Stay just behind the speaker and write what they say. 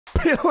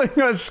peeling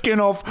her skin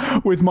off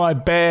with my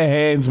bare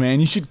hands, man.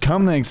 You should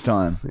come next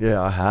time.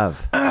 Yeah, I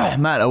have.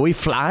 Mate, are we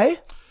fly?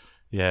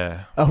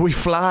 Yeah. Are we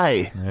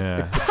fly?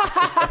 Yeah.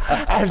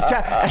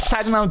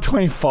 Episode number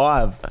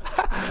 25.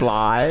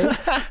 Fly.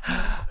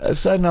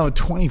 Episode number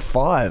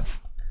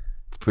 25.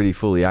 It's pretty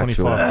fully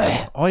actual.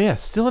 25. Oh, yeah.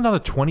 Still another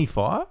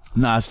 25?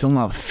 No, it's still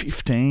another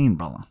 15,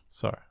 brother.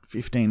 Sorry.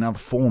 15, another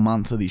 4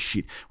 months of this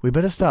shit. We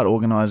better start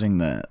organising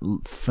the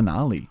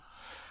finale.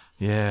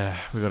 Yeah,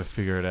 we got to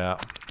figure it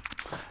out.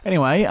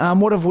 Anyway,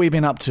 what have we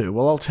been up to?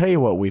 Well, I'll tell you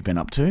what we've been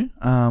up to.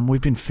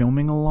 We've been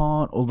filming a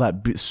lot. All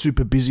that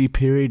super busy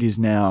period is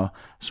now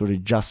sort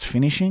of just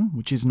finishing,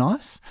 which is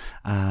nice.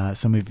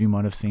 Some of you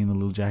might have seen the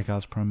Little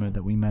Jackass promo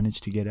that we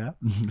managed to get out.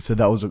 So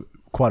that was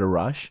quite a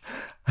rush.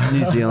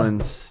 New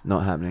Zealand's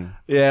not happening.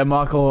 Yeah,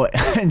 Michael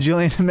and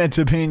Gillian are meant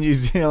to be in New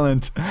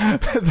Zealand.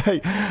 But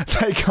they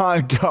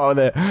can't go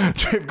there.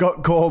 Trip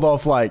got called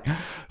off like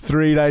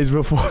 3 days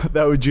before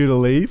they were due to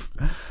leave,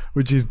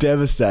 which is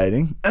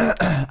devastating.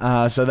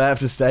 So they have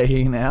to stay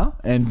here now,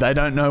 and they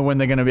don't know when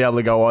they're going to be able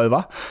to go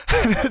over.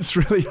 And it's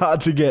really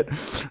hard to get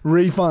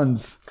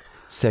refunds.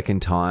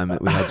 Second time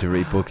that we had to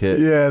rebook it.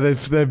 Yeah,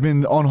 they've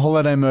been on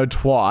holiday mode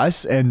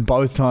twice, and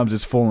both times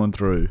it's fallen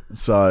through.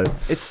 So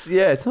it's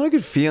not a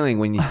good feeling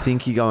when you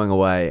think you're going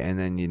away and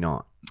then you're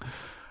not.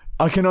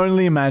 I can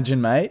only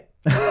imagine, mate.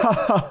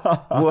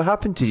 What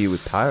happened to you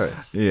with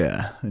Paris?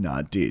 Yeah, no,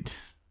 I did.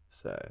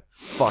 So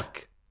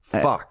fuck.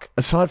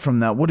 Aside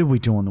from that, what did we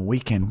do on the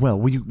weekend? Well,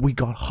 we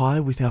got high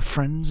with our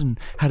friends and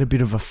had a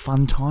bit of a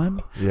fun time.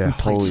 Yeah, we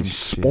played some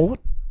sport.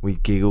 We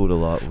giggled a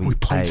lot. We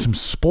played some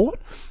sport.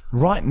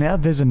 Right now,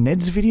 there's a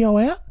Ned's video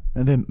out,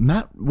 and then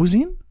Matt was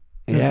in.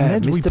 Yeah,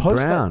 Ned's, Mr.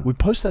 Brown. We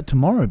post that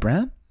tomorrow,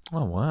 Brown.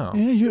 Oh, wow.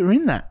 Yeah, you were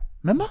in that.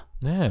 Remember?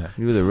 Yeah.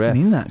 You were the ref.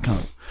 In that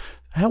cunt.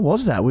 How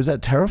was that? Was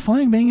that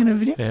terrifying being in a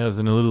video? Yeah, it was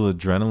in a little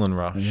adrenaline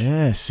rush.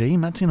 Yeah, see,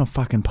 Matt's in a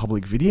fucking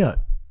public video.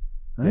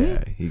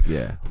 Yeah.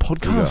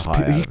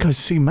 Podcast. You go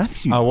see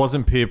Matthew. I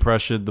wasn't peer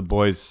pressured. The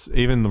boys,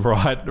 even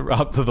right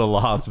up to the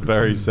last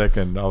very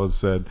second, I was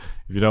said,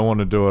 if you don't want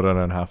to do it, I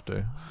don't have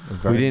to.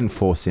 We didn't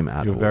force him at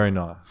all. You're very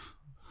nice.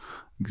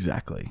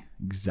 Exactly,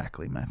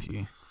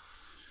 Matthew.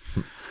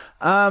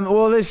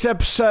 Well, this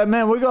episode,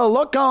 man, we got a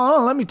lot going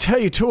on. Let me tell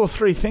you 2 or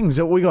 3 things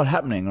that we got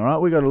happening. All right,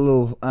 we got a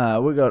little,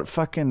 we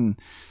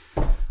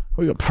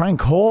got prank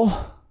call.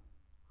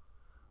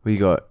 We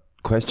got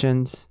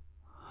questions.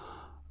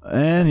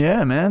 And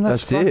yeah, man,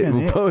 that's it.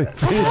 We'll probably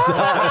finish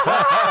that.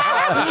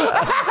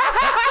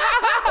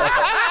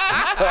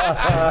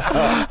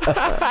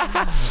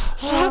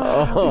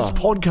 This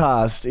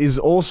podcast is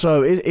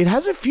also, it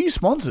has a few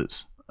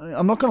sponsors.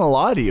 I'm not going to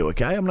lie to you,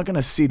 okay? I'm not going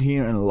to sit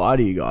here and lie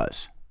to you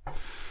guys.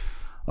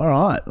 All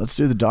right, let's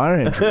do the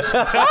diary entries.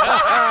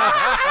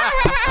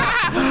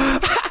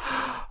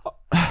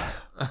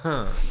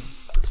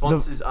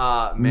 Sponsors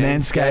are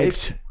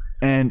Manscaped.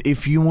 And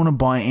if you want to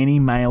buy any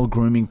male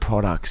grooming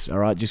products, all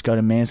right, just go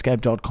to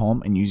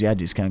manscaped.com and use our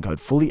discount code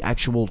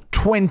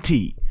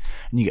FullyActual20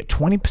 and you get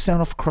 20%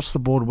 off across the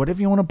board.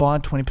 Whatever you want to buy,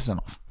 20%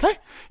 off. Okay?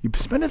 You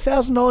spend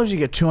 $1,000, you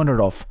get $200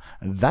 off.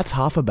 That's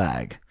half a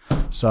bag.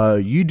 So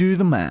you do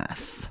the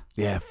math.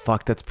 Yeah,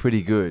 fuck, that's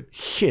pretty good.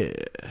 Yeah.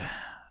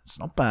 It's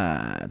not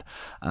bad.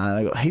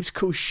 They got heaps of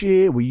cool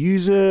shit. We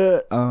use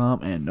it,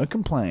 and no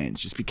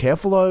complaints. Just be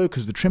careful though,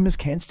 because the trimmers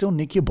can still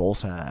nick your ball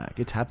sack.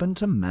 It's happened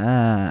to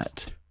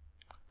Matt.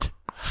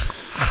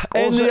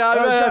 Also,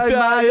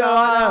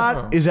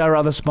 is our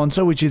other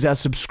sponsor, which is our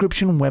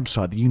subscription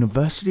website, the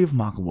University of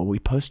Markle, where we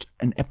post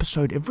an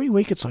episode every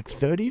week. It's like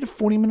 30 to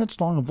 40 minutes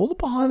long of all the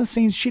behind the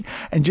scenes shit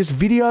and just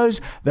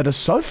videos that are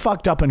so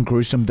fucked up and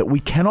gruesome that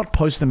we cannot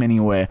post them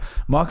anywhere.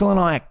 Michael and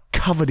I are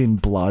covered in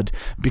blood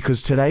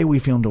because today we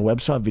filmed a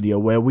website video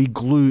where we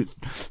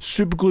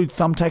super glued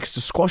thumbtacks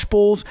to squash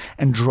balls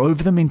and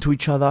drove them into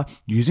each other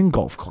using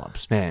golf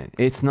clubs. Man,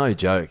 it's no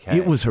joke. Hey?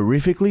 It was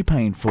horrifically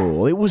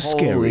painful. It was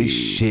scary. Holy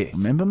shit.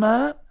 Remember,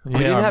 Matt? We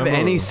didn't have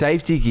any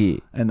safety gear.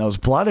 And there was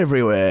blood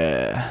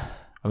everywhere.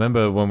 I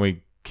remember when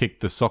we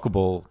kicked the soccer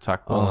ball,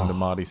 tack ball into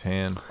Marty's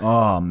hand.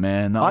 Oh,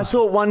 man. I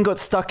thought one got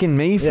stuck in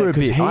me for a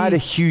bit. I had a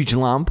huge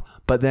lump,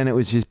 but then it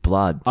was just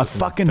blood. I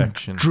fucking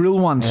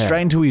drilled one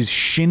straight into his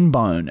shin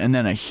bone and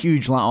then a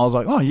huge lump. I was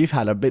like, oh, you've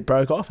had a bit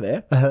broke off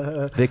there.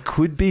 There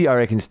could be, I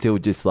reckon, still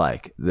just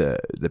like the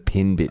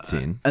pin bits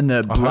in. And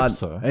the blood,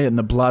 so. And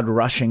the blood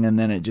rushing, and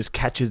then it just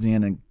catches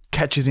in and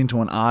catches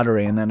into an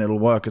artery, and then it'll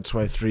work its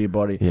way through your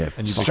body. Yeah,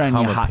 and you straight in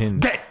become your a heart.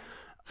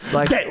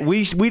 pin.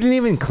 We didn't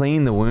even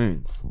clean the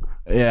wounds.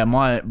 Yeah,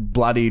 my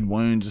bloodied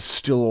wounds are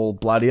still all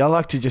bloody. I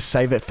like to just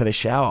save it for the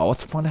shower.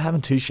 What's the point of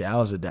having 2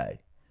 showers a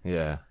day?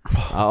 Yeah.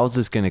 I was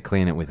just going to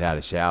clean it without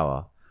a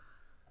shower.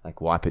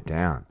 Like, wipe it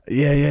down.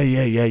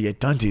 Yeah.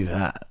 Don't do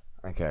that.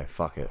 Okay,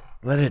 fuck it.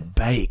 Let it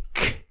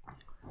bake.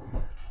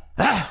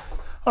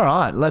 All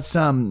right, let's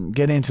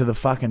get into the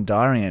fucking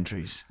diary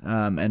entries.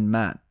 And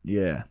Matt,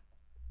 yeah.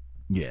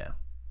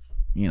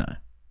 You know,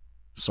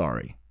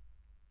 sorry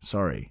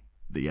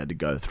that you had to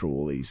go through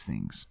all these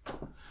things.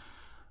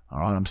 All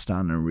right, I'm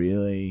starting to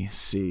really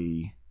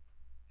see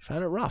You've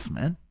had it rough,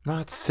 man. No,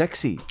 it's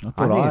sexy. I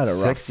thought think I had it's it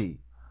rough. sexy.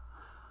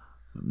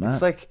 Matt,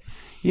 It's like,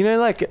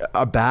 like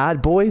a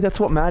bad boy. That's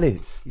what Matt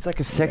is. He's like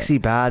a sexy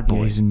bad yeah,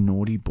 boy. he's a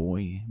naughty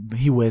boy.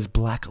 He wears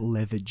black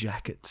leather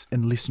jackets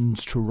and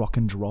listens to rock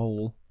and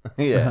roll.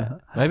 Yeah.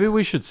 Maybe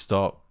we should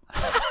stop.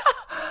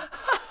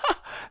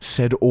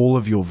 Said all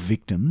of your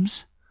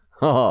victims.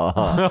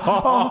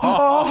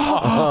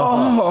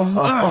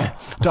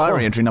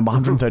 Diary entry number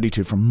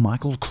 132 from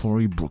Michael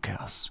Clory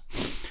Brookhouse.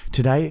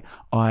 Today,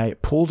 I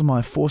pulled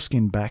my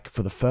foreskin back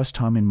for the first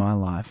time in my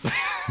life.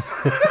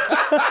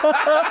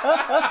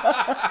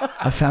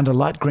 I found a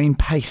light green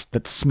paste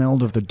that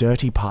smelled of the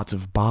dirty parts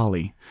of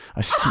barley.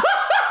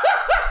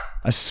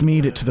 I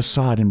smeared it to the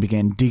side and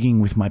began digging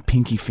with my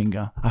pinky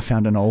finger. I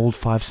found an old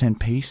 5-cent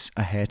piece,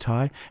 a hair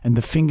tie, and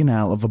the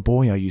fingernail of a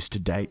boy I used to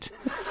date.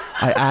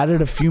 I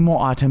added a few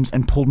more items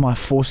and pulled my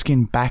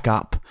foreskin back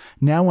up.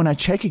 Now when I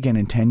check again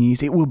in 10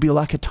 years, it will be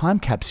like a time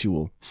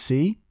capsule.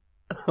 See?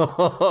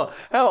 How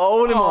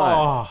old am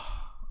I?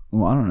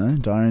 Well, I don't know.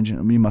 Diary entry,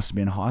 you must have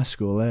been in high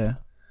school there.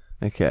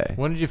 Okay.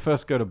 When did you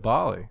first go to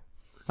Bali?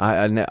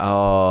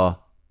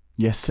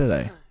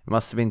 Yesterday. It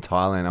must have been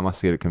Thailand. I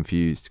must get it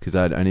confused because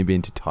I'd only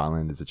been to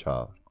Thailand as a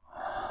child.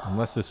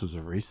 Unless this was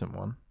a recent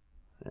one.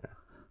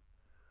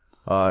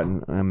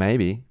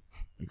 Maybe.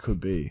 It could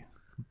be.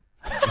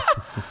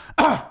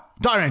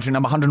 Diary entry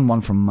number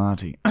 101 from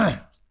Marty.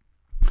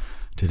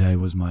 Today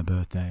was my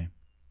birthday.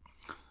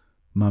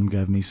 Mum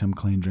gave me some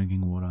clean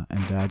drinking water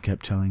and Dad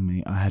kept telling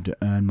me I had to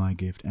earn my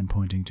gift and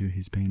pointing to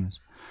his penis.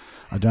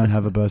 I don't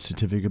have a birth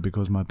certificate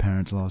because my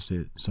parents lost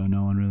it, so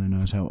no one really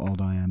knows how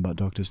old I am, but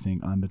doctors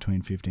think I'm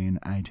between 15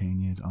 and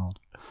 18 years old.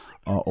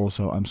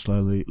 Also, I'm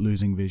slowly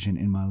losing vision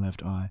in my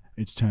left eye.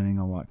 It's turning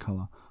a white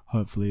colour.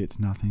 Hopefully it's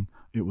nothing.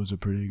 It was a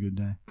pretty good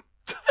day.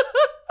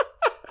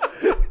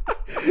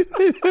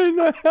 They don't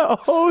know how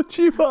old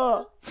you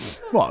are.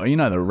 Well, you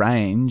know the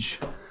range.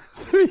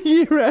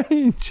 3-year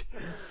range.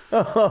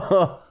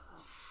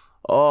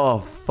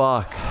 Oh,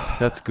 fuck.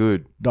 That's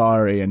good.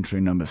 Diary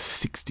entry number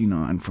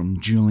 69 from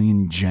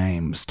Julian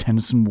James,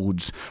 Tennyson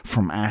Woods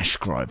from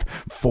Ashgrove,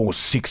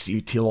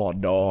 460 till I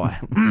die.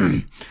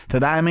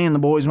 Today, me and the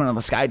boys went to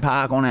the skate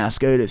park on our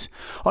scooters.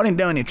 I didn't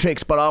do any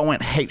tricks, but I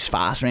went heaps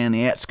fast around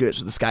the outskirts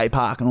of the skate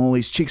park, and all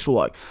these chicks were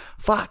like,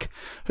 fuck,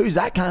 who's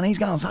that cunt? He's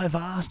going so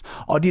fast.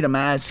 I did a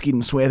mad skid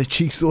and swear the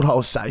chicks thought I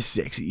was so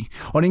sexy.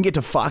 I didn't get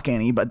to fuck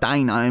any, but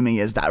they know me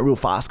as that real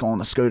fast guy on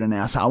the scooter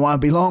now, so I won't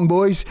be long,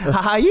 boys.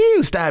 Haha,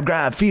 you! Stab,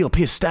 grab, feel,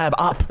 piss, stab,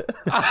 up.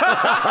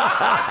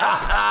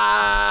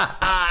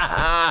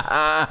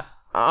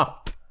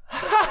 Up.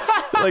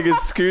 Like a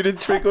scooter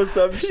trick or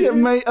some shit. Yeah,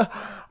 maybe.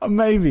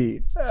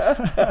 Maybe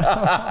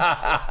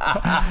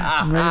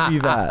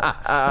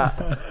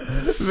that.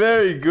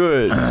 Very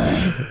good.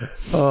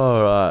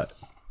 All right.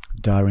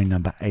 Diary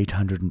number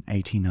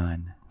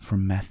 889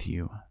 from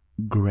Matthew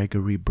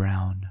Gregory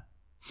Brown.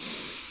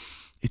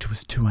 It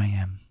was 2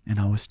 a.m. and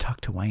I was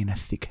tucked away in a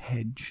thick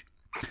hedge.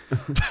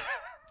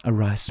 A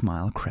wry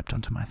smile crept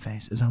onto my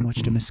face as I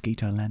watched a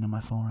mosquito land on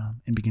my forearm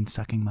and begin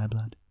sucking my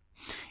blood.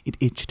 It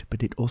itched,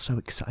 but it also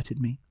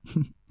excited me.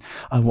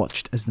 I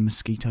watched as the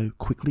mosquito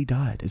quickly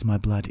died, as my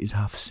blood is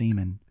half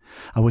semen.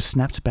 I was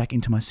snapped back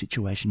into my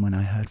situation when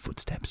I heard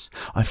footsteps.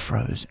 I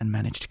froze and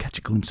managed to catch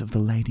a glimpse of the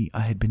lady I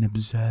had been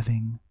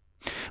observing.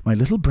 My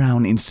little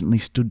Brown instantly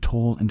stood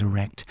tall and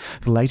erect.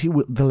 The lady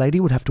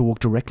would have to walk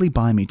directly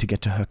by me to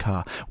get to her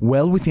car,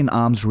 well within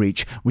arm's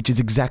reach, which is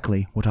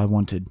exactly what I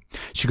wanted.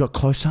 She got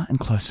closer and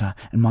closer,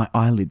 and my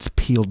eyelids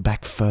peeled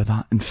back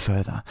further and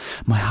further.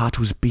 My heart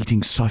was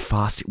beating so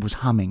fast it was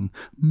humming.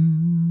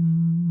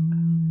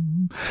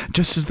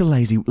 Just as the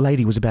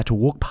lady was about to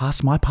walk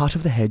past my part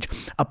of the hedge,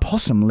 a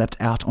possum leapt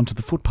out onto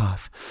the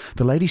footpath.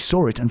 The lady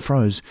saw it and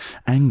froze.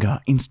 Anger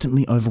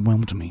instantly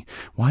overwhelmed me.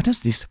 Why does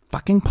this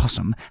fucking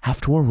possum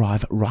have to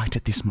arrive right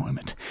at this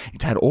moment?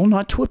 It's had all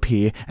night to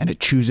appear, and it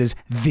chooses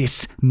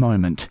this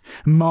moment.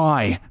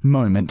 My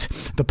moment.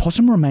 The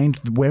possum remained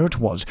where it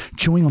was,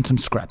 chewing on some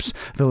scraps.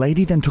 The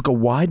lady then took a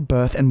wide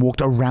berth and walked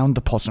around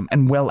the possum,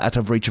 and well out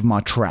of reach of my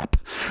trap.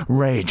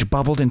 Rage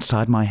bubbled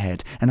inside my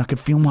head, and I could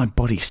feel my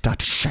body start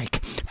to shake.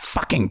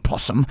 Fucking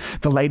possum.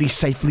 The lady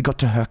safely got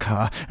to her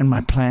car, and my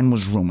plan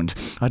was ruined.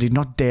 I did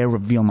not dare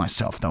reveal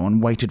myself, though,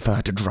 and waited for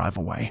her to drive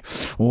away,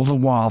 all the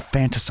while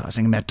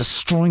fantasizing about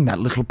destroying that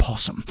little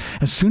possum.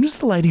 As soon as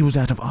the lady was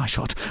out of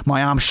eyeshot,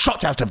 my arm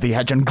shot out of the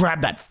edge and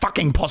grabbed that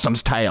fucking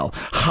possum's tail.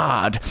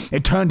 Hard.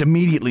 It turned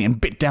immediately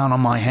and bit down on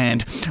my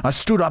hand. I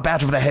stood up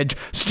out of the hedge,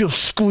 still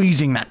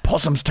squeezing that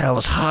possum's tail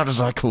as hard as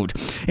I could.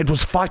 It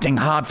was fighting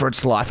hard for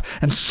its life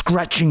and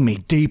scratching me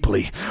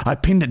deeply. I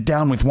pinned it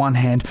down with one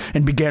hand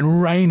and began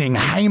raining raining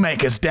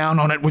haymakers down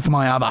on it with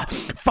my other.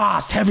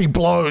 Fast, heavy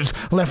blows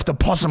left the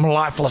possum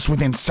lifeless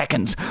within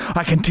seconds.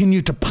 I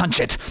continued to punch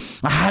it.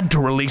 I had to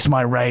release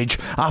my rage.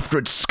 After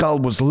its skull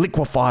was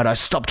liquefied, I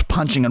stopped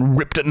punching and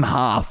ripped it in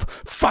half.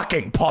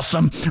 Fucking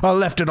possum! I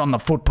left it on the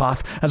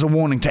footpath as a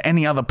warning to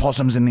any other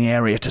possums in the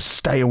area to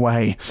stay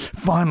away.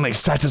 Finally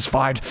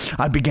satisfied,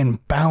 I began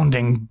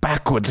bounding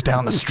backwards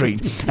down the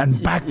street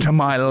and back to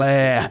my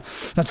lair.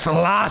 That's the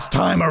last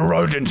time a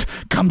rodent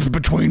comes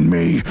between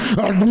me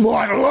and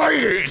my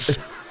ladies.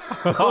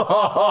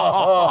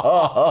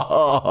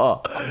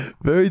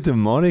 Very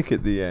demonic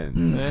at the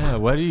end. Yeah,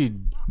 where do you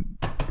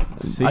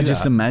see I that?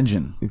 just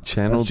imagine. You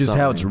channeled That's just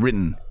how it's something.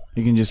 written.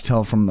 You can just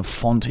tell from the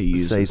font he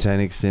uses.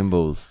 Satanic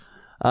symbols.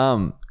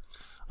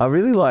 I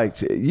really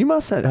liked. You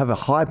must have a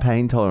high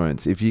pain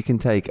tolerance if you can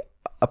take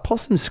a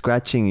possum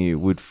scratching you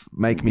would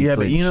make me. Yeah,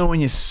 flinch. but you know when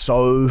you're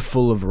so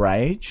full of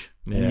rage,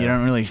 Yeah. you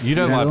don't really You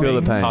don't like feel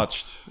being the pain.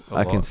 touched.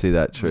 I can see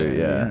that. True. You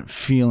Yeah. don't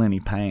feel any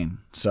pain.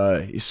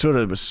 So it sort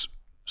of was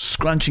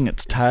scrunching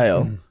its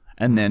tail,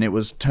 and then it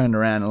was turned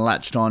around and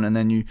latched on, and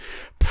then you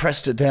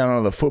pressed it down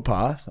on the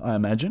footpath, I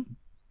imagine,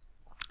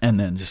 and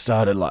then just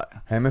started like,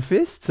 Hammer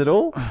fists at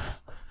all?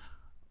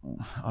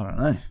 I don't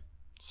know,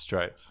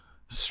 Straight.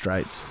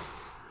 straights.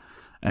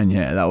 And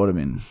yeah, that would have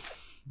been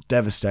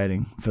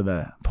devastating for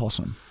the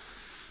possum.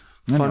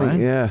 Funny.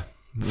 Anyway, Yeah.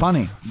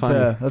 Funny.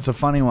 Funny. That's a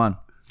funny one.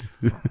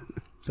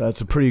 So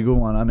it's a pretty good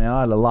one. I mean,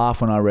 I had a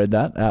laugh when I read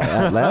that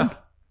out loud.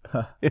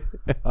 I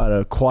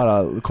had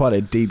quite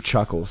a deep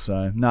chuckle.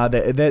 So no,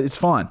 it's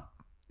fine.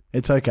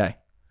 It's okay.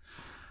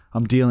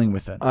 I'm dealing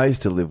with it. I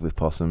used to live with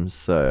possums,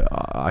 so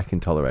I can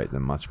tolerate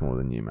them much more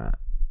than you, Matt.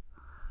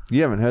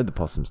 You haven't heard the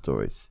possum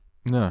stories.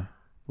 No.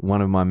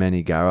 One of my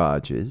many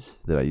garages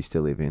that I used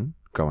to live in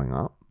growing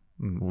up.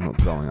 Well, not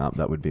growing up,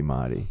 that would be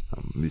Marty.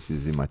 This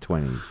is in my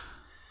 20s.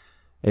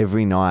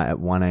 Every night at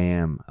 1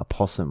 a.m., a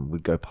possum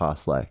would go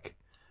past, like,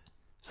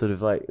 sort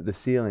of like the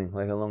ceiling,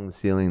 like along the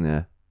ceiling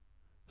there,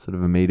 sort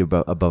of a meter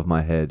above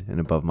my head and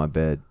above my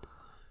bed,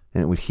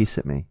 and it would hiss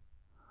at me.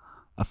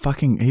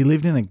 He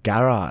lived in a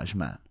garage,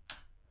 man.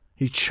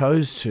 He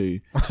chose to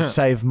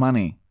save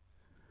money.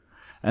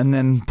 And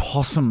then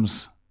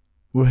possums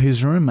were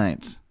his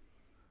roommates.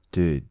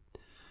 Dude,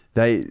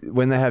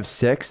 when they have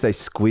sex, they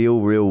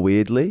squeal real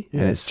weirdly,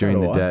 Yeah, and it's so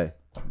during do the I. day.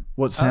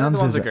 What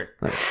sounds is it?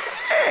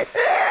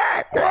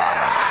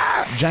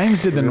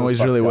 James did the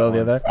noise really well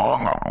the other day.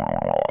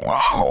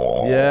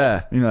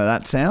 Yeah. You know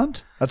that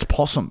sound? That's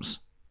possums.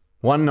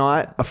 One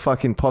night, a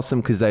fucking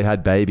possum, because they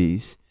had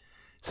babies,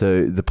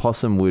 so the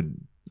possum would,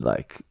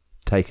 like,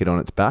 take it on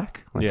its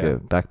back, like Yeah. a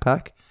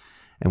backpack,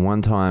 and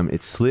one time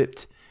it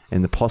slipped,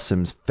 and the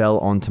possums fell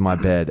onto my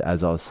bed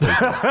as I was sleeping.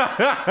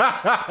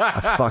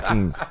 I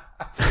fucking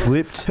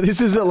flipped.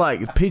 This is at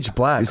like pitch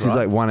black. This is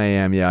right? like 1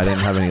 a.m. Yeah, I didn't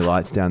have any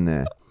lights down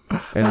there.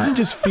 And Imagine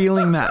just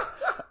feeling that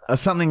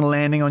something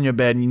landing on your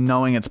bed and you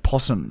knowing it's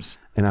possums.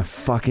 and I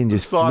fucking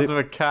just Size flipped. of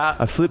a cat.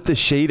 I flipped the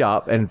sheet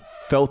up and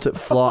felt it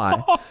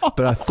fly,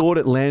 but I thought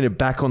it landed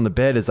back on the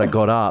bed as I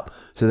got up.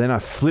 So then I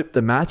flipped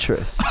the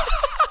mattress.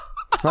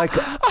 Like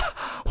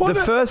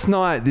the first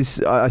night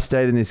I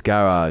stayed in this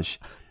garage,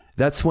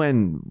 that's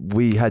when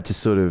we had to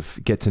sort of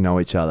get to know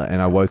each other,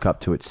 and I woke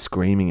up to it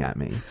screaming at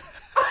me.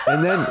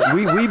 And then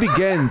we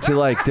began to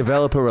like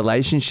develop a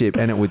relationship,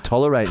 and it would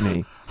tolerate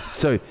me.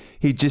 So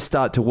he'd just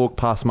start to walk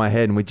past my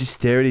head, and we'd just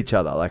stare at each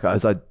other. Like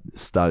as I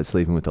started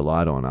sleeping with the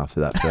light on after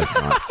that first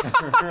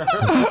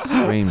night.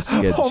 Screams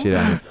scared the shit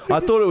out of me. I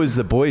thought it was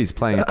the boys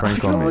playing a I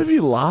prank can't on believe me.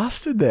 you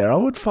lasted there. I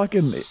would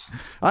fucking...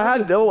 I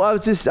had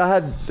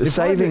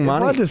saving If I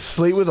money. had to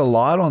sleep with a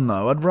light on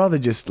though, I'd rather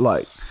just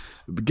like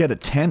get a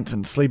tent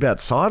and sleep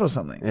outside or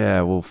something.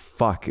 Yeah, well,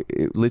 fuck.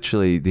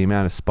 Literally, the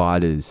amount of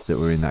spiders that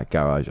were in that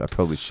garage, I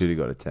probably should have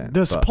got a tent.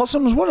 The but-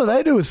 possums, what do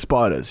they do with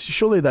spiders?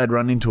 Surely they'd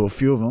run into a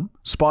few of them.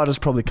 Spiders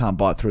probably can't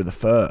bite through the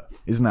fur.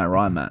 Isn't that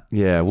right, Matt?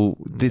 Yeah, well,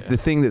 the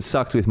thing that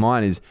sucked with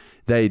mine is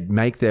they'd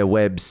make their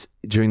webs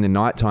during the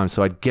nighttime,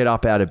 so I'd get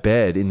up out of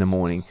bed in the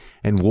morning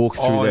and walk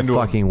through their into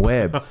 'em. fucking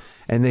web.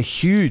 And they're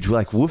huge,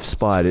 like wolf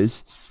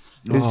spiders.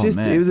 It was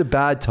man. it was a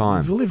bad I've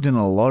time. lived in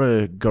a lot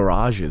of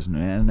garages,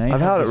 man. They I've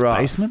have had it this rough.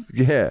 basement.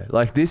 Yeah,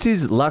 like this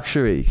is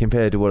luxury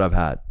compared to what I've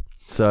had.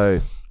 So,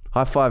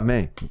 high five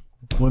me.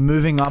 We're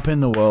moving up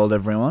in the world,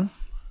 everyone.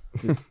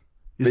 Isn't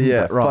But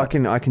yeah, that right?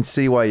 fucking, I can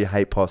see why you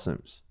hate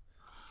possums.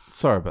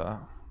 Sorry about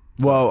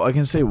that. Well, I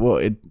can see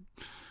what it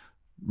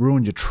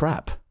ruined your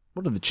trap.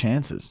 What are the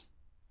chances?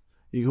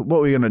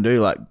 What were you going to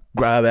do? Like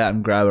grab out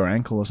and grab her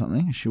ankle or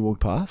something as she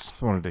walked past?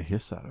 Just wanted to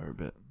hiss at her a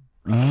bit.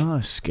 Oh,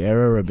 scare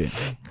her a bit.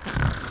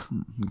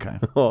 Okay.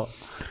 Oh,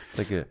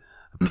 like a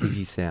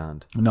piggy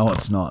sound. No,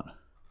 it's not.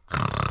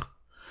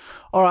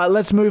 All right,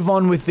 let's move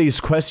on with these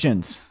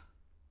questions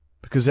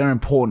because they're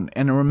important.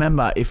 And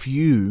remember, if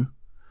you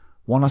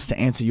want us to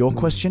answer your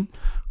question,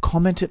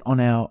 comment it on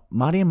our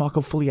Marty and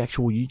Michael Fully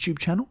Actual YouTube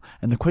channel,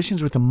 and the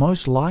questions with the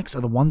most likes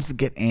are the ones that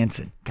get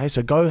answered. Okay,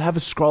 so go have a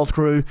scroll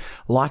through,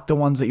 like the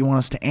ones that you want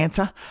us to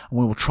answer, and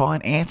we will try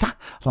and answer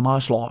the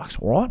most likes,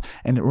 all right?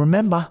 And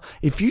remember,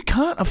 if you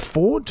can't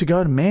afford to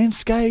go to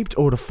Manscaped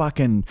or to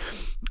fucking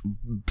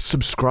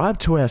subscribe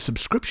to our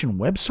subscription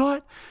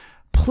website,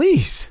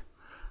 please,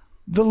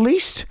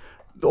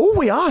 all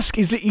we ask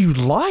is that you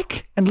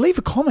like and leave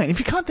a comment. If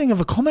you can't think of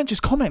a comment,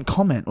 just comment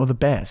or the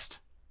best.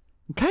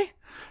 Okay?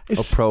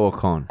 Or pro or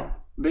con.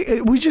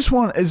 We just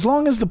want, as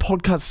long as the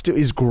podcast still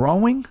is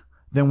growing,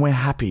 then we're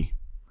happy.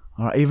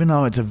 All right, even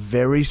though it's a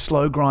very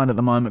slow grind at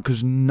the moment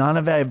because none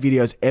of our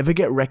videos ever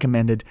get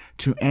recommended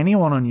to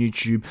anyone on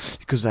YouTube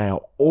because they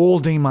are all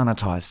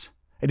demonetized.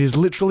 It is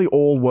literally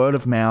all word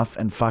of mouth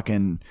and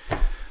fucking...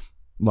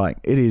 Like,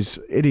 it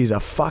is a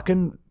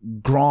fucking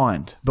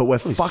grind, but we're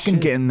fucking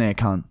getting there,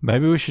 cunt.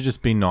 Maybe we should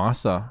just be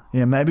nicer.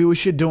 Yeah, maybe we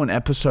should do an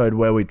episode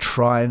where we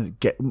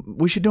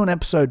should do an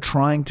episode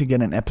trying to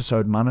get an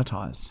episode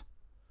monetized.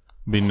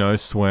 Be no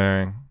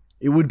swearing.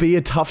 It would be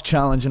a tough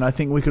challenge, and I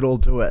think we could all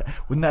do it.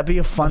 Wouldn't that be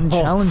a fun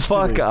challenge?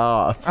 Fuck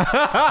off.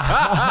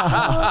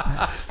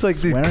 It's like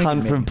this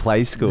cunt from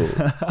play school.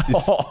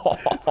 Just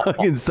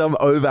fucking some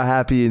over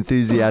happy,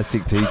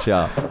 enthusiastic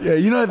teacher. Yeah,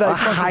 you know, I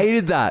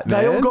hated that,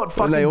 man. They all got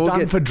fucking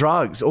done for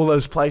drugs, all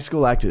those play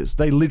school actors.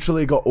 They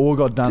literally got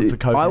done for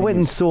cocaine. I went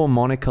and saw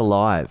Monica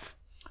live.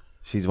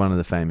 She's one of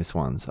the famous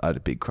ones. I had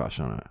a big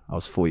crush on her. I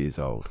was 4 years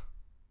old.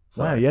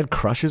 Wow, you had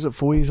crushes at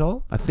 4 years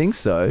old? I think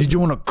so. Did you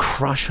want to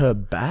crush her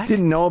back?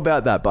 Didn't know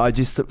about that, but I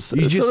just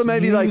sort of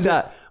maybe like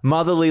that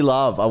motherly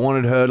love. I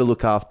wanted her to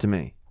look after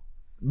me.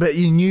 But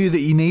you knew that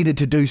you needed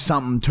to do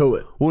something to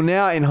it. Well,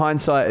 now in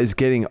hindsight, as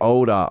getting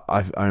older,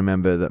 I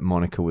remember that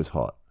Monica was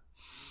hot.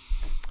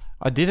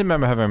 I did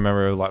remember having a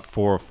memory of like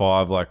 4 or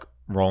 5, like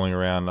rolling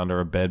around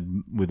under a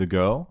bed with a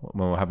girl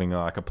when we were having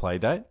like a play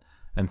date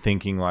and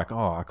thinking like,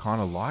 oh, I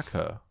kind of like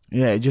her.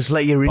 Yeah, just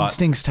let your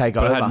instincts take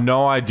over. I had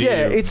no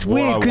idea. Yeah, it's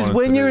weird because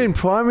when you're in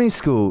primary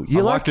school,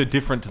 you're like it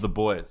different to the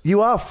boys.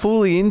 You are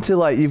fully into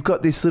like you've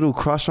got this little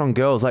crush on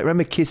girls. Like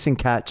remember Kiss and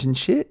Catch and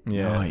shit?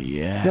 Yeah. Oh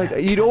yeah. Like,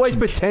 you'd always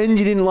pretend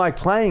you didn't like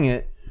playing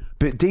it,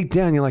 but deep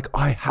down you're like,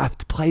 I have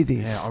to play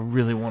this. Yeah, I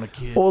really want to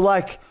kiss. Or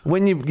like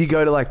when you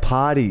go to like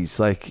parties,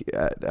 like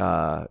at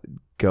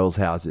girls'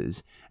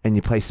 houses, and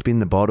you play Spin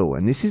the Bottle,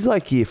 and this is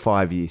like year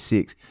 5, year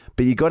 6,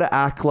 but you got to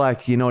act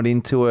like you're not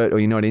into it or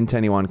you're not into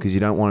anyone because you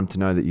don't want them to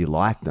know that you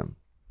like them.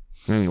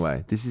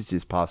 Anyway, this is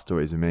just past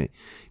stories with me.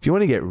 If you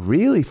want to get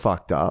really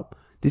fucked up,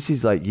 this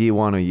is like year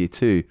 1 or year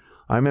 2.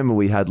 I remember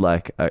we had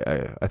like,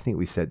 I think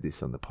we said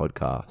this on the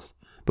podcast,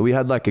 but we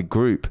had like a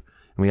group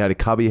and we had a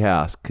cubby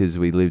house because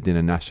we lived in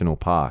a national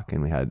park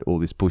and we had all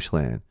this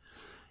bushland.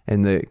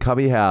 And the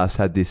cubby house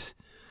had this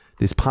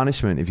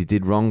punishment if you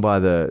did wrong by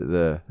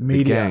the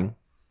gang,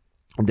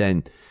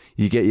 then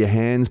you get your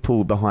hands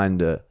pulled behind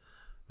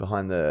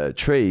the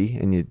tree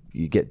and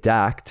you get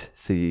dacked,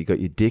 so you got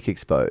your dick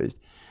exposed.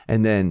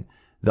 And then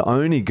the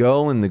only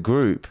girl in the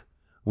group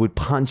would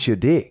punch your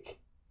dick.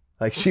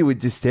 Like she would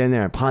just stand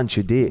there and punch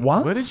your dick.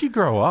 What? Where did you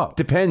grow up?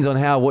 Depends on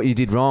what you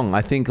did wrong.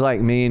 I think like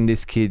me and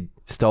this kid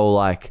stole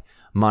like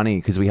money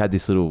because we had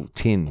this little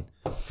tin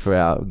for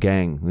our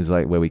gang. It was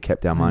like where we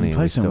kept our money.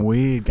 Play some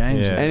weird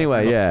games. Yeah,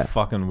 anyway, yeah.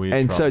 Fucking weird.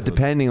 And so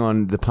depending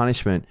on the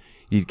punishment,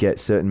 you'd get a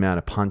certain amount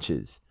of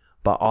punches.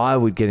 But I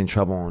would get in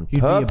trouble on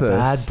purpose. Be a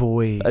bad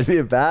boy. I'd be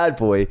a bad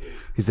boy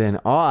because then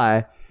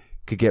I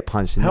could get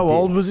punched in the dick. How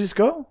old was this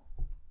girl?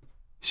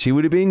 She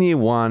would have been year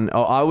 1.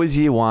 Oh, I was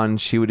year 1.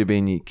 She would have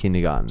been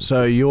kindergarten.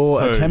 So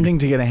you're attempting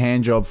to get a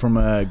hand job from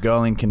a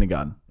girl in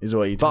kindergarten, is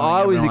what you're telling But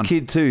I was everyone. a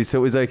kid too, so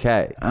it was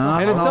okay.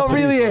 And it's not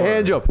really a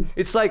hand job.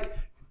 It's like,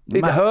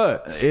 it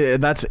hurts.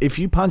 That's if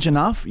you punch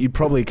enough, you'd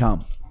probably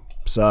come.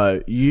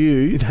 So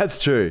you... That's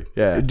true,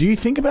 yeah. Do you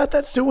think about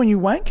that still when you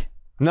wank?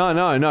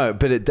 No.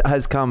 But it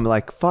has come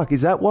like, fuck,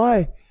 is that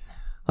why?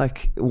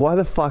 Like, why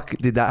the fuck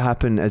did that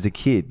happen as a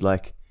kid?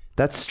 Like,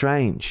 that's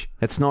strange.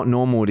 It's not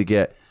normal to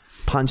get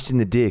punched in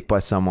the dick by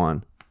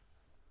someone.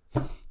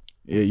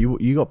 Yeah,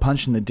 you got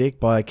punched in the dick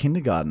by a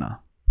kindergartner.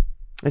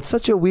 It's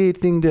such a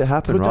weird thing to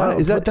happen, right?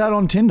 Put that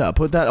on Tinder.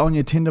 Put that on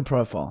your Tinder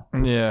profile.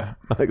 Yeah.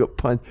 I got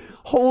punched.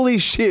 Holy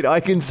shit, I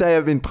can say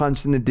I've been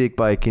punched in the dick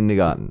by a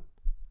kindergarten.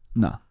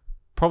 No.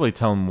 Probably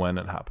tell them when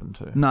it happened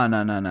to. No.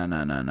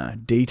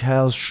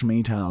 Details,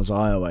 schmeetails,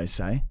 I always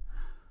say.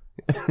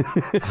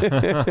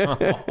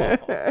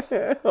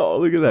 Oh,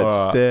 look at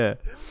that stare.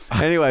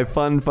 Anyway,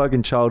 fun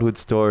fucking childhood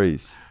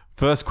stories.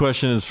 First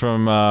question is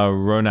from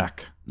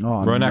Ronak.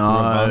 Oh, Ronak.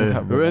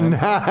 no.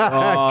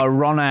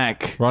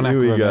 Ronak. Ronak. Here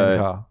we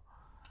go.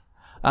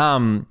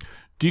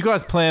 Do you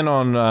guys plan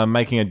on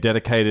making a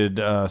dedicated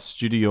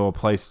studio or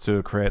place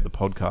to create the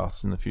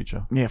podcast in the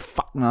future? Yeah,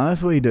 fuck no,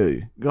 if we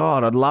do.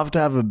 God, I'd love to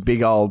have a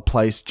big old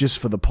place just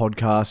for the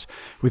podcast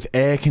with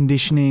air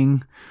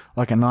conditioning,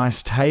 like a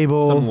nice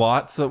table. Some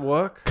lights at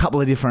work?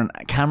 Couple of different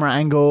camera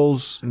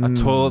angles. A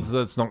toilet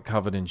that's not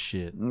covered in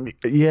shit.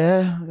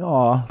 Yeah.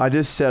 Oh. I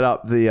just set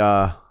up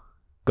the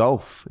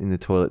golf in the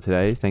toilet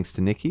today, thanks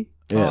to Nikki.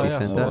 Yeah, Oh, yeah,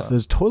 I saw that.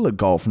 there's toilet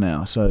golf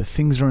now, so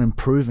things are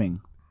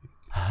improving.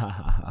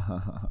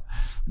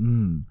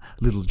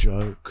 Little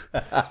joke.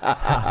 What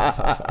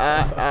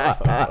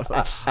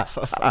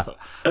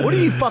are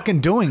you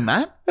fucking doing,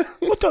 Matt?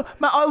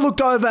 Matt, I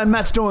looked over and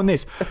Matt's doing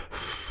this.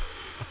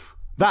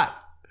 That.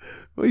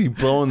 What are you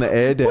blowing the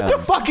air down? What the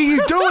fuck are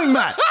you doing,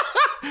 Matt?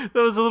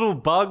 There was a little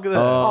bug there.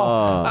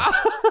 Oh.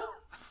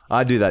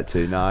 I do that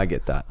too. No, I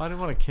get that. I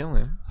didn't want to kill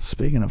him.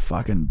 Speaking of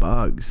fucking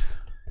bugs,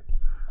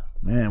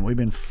 man, we've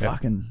been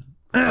fucking.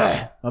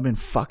 I've been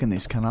fucking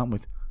this cunt up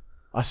with.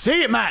 I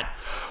see it, Matt.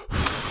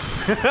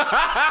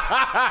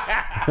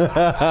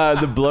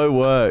 The blow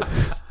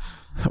works.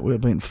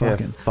 We've been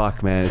fucking. Yeah,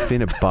 fuck, man. It's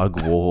been a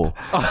bug war.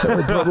 There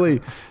are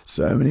probably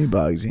so many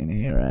bugs in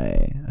here,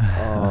 eh?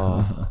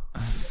 Oh.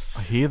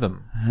 I hear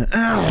them.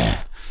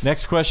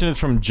 Next question is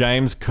from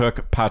James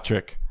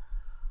Kirkpatrick.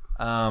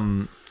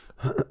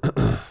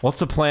 What's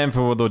the plan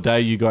for the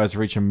day you guys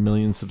reach 1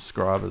 million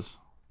subscribers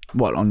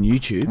What, on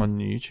YouTube? on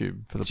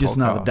YouTube for the It's just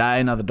podcast? another day,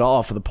 another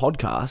dollar for the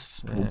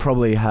podcast. We'll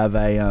probably have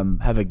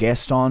a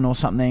guest on or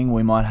something.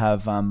 We might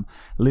have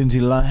Lindsay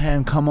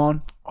Lohan come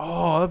on.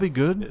 Oh, that'd be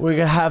good. We're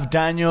gonna have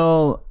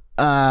Daniel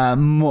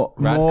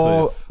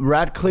more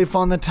Radcliffe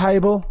on the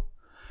table.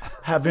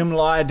 Have him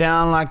lie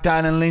down like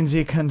that, and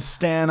Lindsay can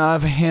stand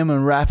over him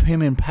and wrap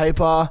him in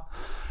paper.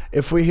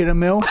 If we hit a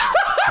mill.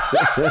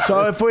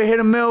 So if we hit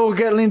a mill, we'll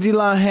get Lindsay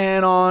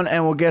Lohan on,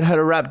 and we'll get her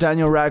to wrap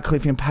Daniel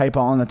Radcliffe in paper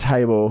on the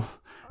table.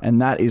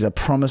 And that is a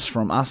promise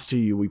from us to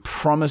you. We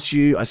promise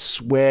you, I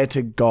swear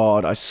to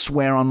God, I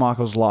swear on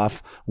Michael's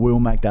life, we'll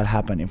make that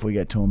happen if we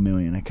get to 1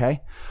 million,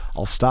 okay?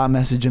 I'll start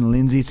messaging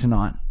Lindsay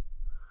tonight.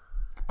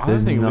 I don't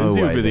think no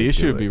Lindsay would way be the they'd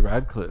issue. do It'd be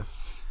Radcliffe.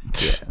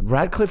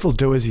 Radcliffe will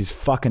do as he's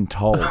fucking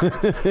told.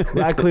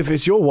 Radcliffe,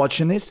 if you're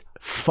watching this,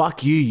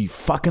 fuck you, you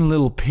fucking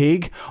little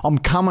pig. I'm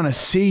coming to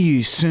see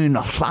you soon.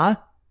 Huh?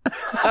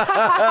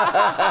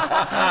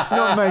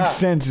 That makes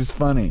sense. It's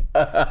funny.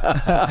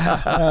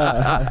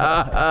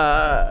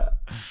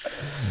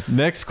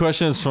 Next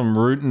question is from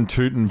Rootin'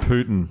 Tootin'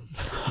 Putin.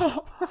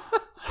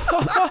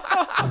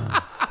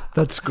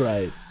 That's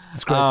great.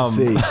 It's great to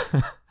see.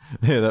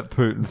 Yeah, that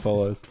Putin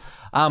follows.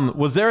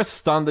 Was there a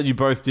stunt that you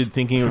both did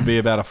thinking it would be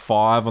about a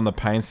 5 on the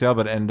pain scale,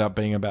 but ended up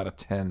being about a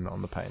 10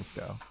 on the pain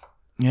scale?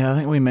 Yeah, I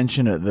think we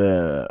mentioned it.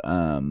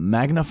 The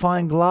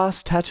magnifying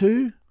glass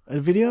tattoo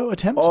video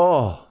attempt.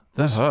 Oh,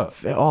 That hurt.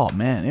 Oh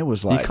man, it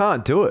was like you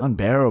can't do it.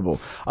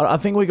 unbearable. I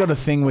think we got a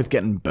thing with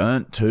getting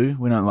burnt too.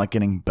 We don't like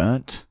getting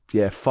burnt.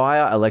 Yeah,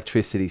 fire,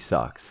 electricity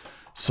sucks.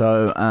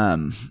 So,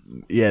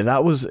 yeah,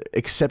 that was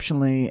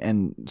exceptionally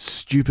and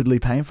stupidly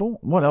painful.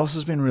 What else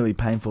has been really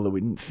painful that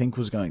we didn't think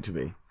was going to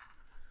be?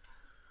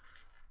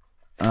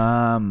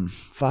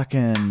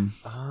 Fucking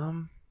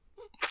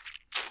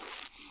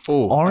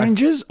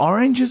oranges.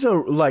 Oranges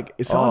are like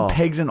if someone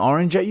pegs an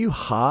orange at you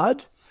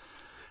hard.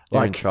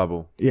 You're in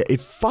trouble. Yeah,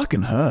 it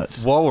fucking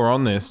hurts. While we're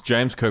on this,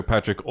 James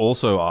Kirkpatrick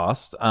also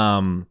asked,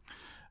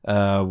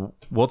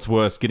 what's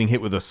worse, getting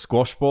hit with a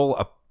squash ball,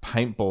 a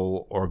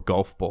paintball, or a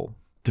golf ball?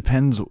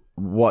 Depends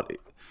what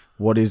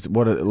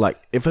like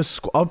if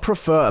I'd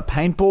prefer a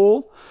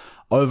paintball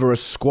over a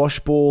squash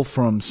ball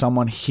from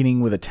someone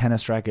hitting with a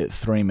tennis racket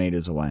 3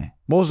 meters away.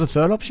 What was the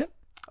third option?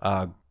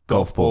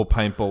 Golf ball,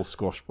 paintball,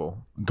 squash ball.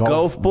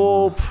 Golf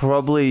ball,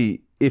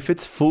 probably, if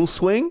it's full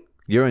swing,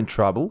 you're in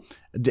trouble.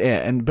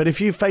 Yeah, but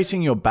if you're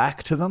facing your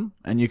back to them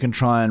and you can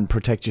try and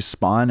protect your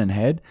spine and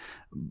head,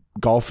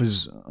 golf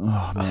is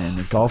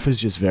golf is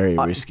just very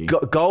risky.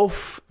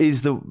 Golf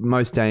is the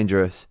most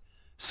dangerous.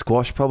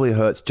 Squash probably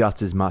hurts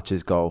just as much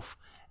as golf.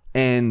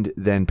 And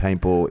then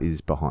paintball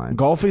is behind.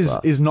 Golf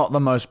is not the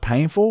most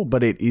painful,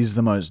 but it is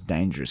the most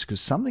dangerous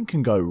because something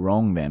can go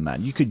wrong there,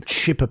 man. You could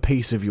chip a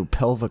piece of your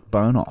pelvic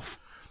bone off.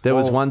 There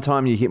was one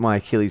time you hit my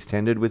Achilles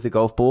tendon with a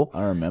golf ball.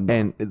 I remember.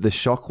 And the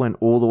shock went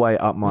all the way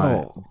up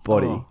my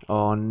body.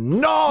 Oh,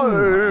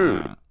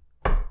 no!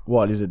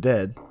 What, is it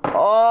dead?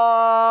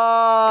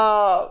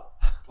 Oh,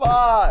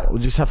 fuck! We'll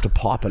just have to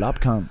pipe it up,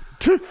 cunt.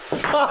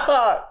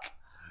 Fuck!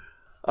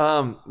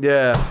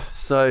 Yeah.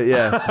 So,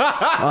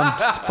 yeah.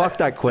 Fuck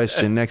that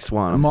question. Next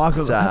one.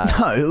 Michael, Sad.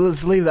 no,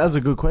 let's leave that as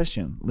a good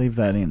question. Leave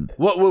that in.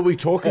 What were we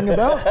talking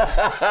about?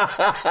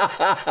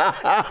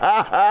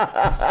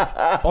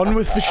 On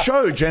with the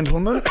show,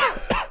 gentlemen.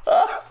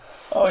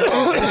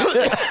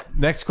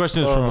 Next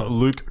question is from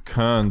Luke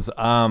Kearns.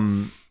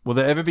 Will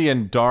there ever be a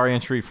diary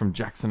entry from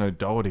Jackson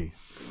O'Doherty?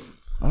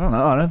 I don't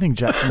know. I don't think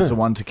Jackson's the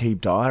one to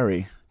keep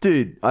diary.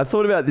 Dude, I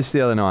thought about this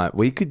the other night.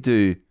 We could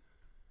do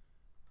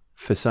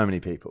for so many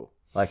people.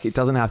 Like, it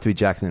doesn't have to be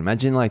Jackson.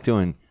 Imagine, like,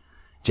 doing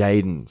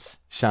Jaden's,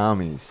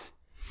 Sharmy's,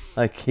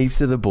 like,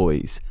 heaps of the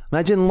boys.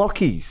 Imagine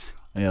Lockie's.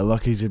 Yeah,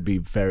 Lockie's would be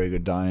very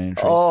good diary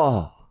entries.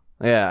 Oh.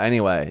 Yeah,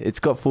 anyway, it's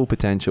got full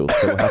potential,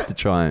 so we'll have to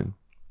try and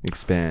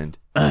expand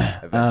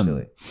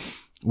eventually.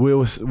 We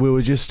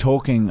were just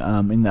talking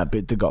in that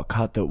bit that got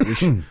cut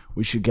that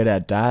we should get our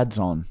dads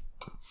on.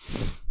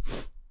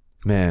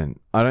 Man,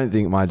 I don't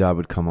think my dad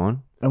would come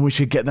on. And we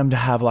should get them to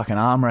have like an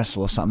arm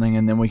wrestle or something,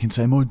 and then we can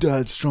say, my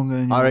dad's stronger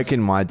than you. I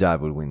reckon my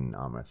dad would win an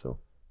arm wrestle.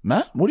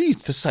 Matt, what do you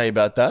to say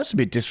about that? It's a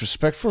bit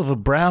disrespectful of the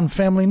Brown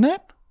family,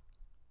 Nat.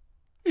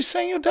 You're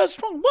saying your dad's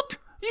strong? What?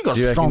 You got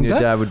Do you strong reckon your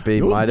dad would beat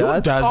my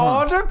dad?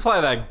 Oh, don't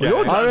play that game.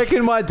 I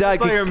reckon my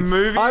dad. like a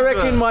movie, I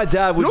reckon my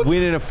dad would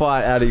win in a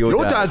fight out of your dad.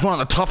 Your dad's one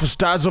of the toughest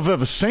dads I've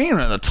ever seen.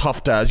 And the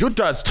tough dads. Your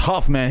dad's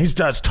tough, man. His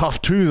dad's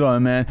tough too,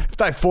 though, man. If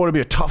they fought, it'd be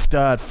a tough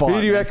dad fight.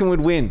 Who do you reckon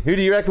would win? Who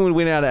do you reckon would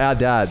win out of our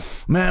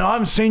dads? Man, I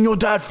haven't seen your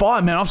dad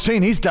fight, man. I've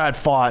seen his dad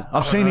fight.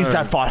 I've seen his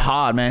dad fight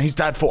hard, man. His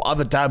dad fought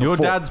other dad before.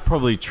 Your dad's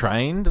probably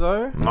trained,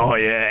 though. Oh,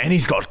 yeah. And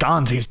he's got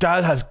guns. His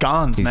dad has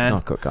guns, He's man.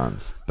 not got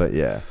guns, but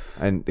yeah.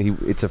 And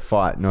it's a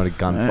fight, not a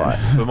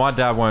gunfight. But my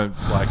dad won't,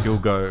 like, he'll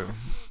go...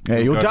 Yeah,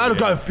 your dad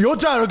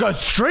will go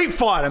street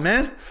fighter,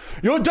 man.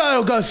 Your dad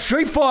will go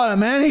street fighter,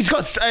 man. He's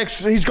got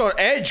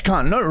edge,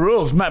 cunt. No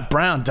rules, Matt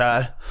Brown,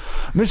 dad.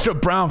 Mr.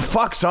 Brown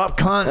fucks up,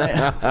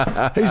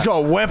 cunt. He's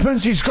got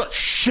weapons. He's got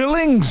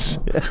shillings.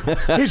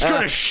 He's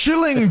got a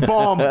shilling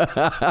bomb. And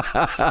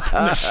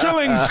the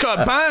shillings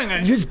got bang,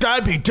 and his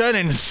dad be dead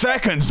in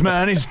seconds,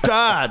 man. His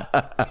dad.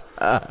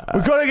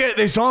 We got to get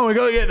this on. We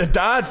got to get the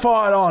dad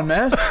fight on,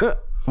 man.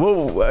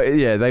 Well,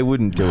 yeah, they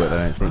wouldn't do it,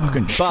 I don't think.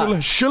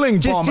 Fucking shilling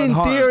bomb. Just in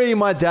theory,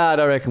 my dad,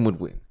 I reckon, would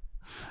win.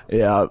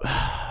 Yeah,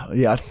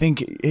 I think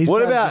his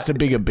dad's just a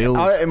bigger build.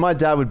 My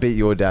dad would beat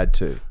your dad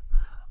too.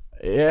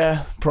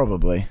 Yeah,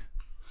 probably.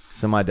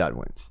 So my dad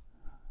wins.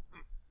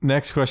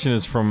 Next question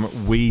is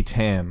from Wee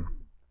Tam.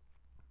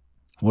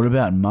 What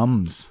about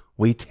mums?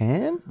 We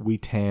tan? Wee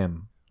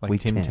Tam. Like Wee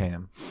Tim Tam.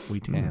 Tam. Wee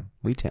Tam.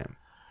 We tan.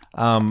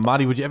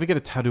 Marty, would you ever get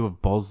a tattoo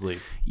of Bosley?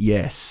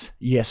 Yes,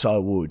 I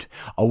would.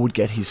 I would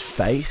get his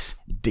face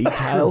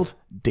detailed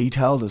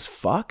as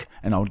fuck,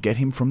 and I would get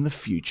him from the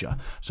future.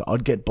 So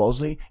I'd get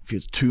Bosley if he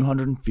was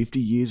 250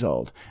 years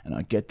old, and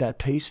I'd get that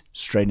piece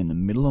straight in the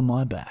middle of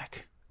my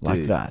back.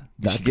 Like Dude, that.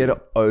 You should get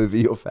it over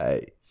your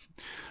face.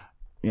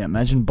 Yeah,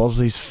 imagine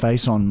Bosley's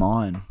face on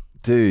mine.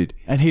 Dude.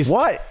 And his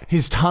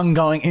tongue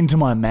going into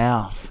my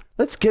mouth.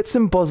 Let's get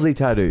some Bosley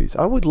tattoos.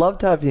 I would love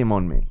to have him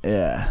on me.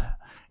 Yeah.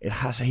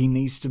 He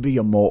needs to be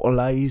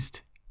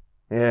immortalized.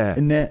 Yeah.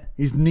 Isn't it?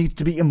 He needs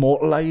to be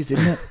immortalized,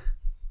 isn't it?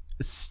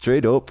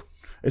 Straight up.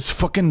 It's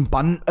fucking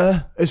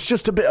banter. It's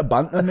just a bit of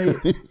banter, mate.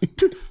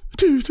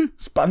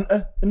 It's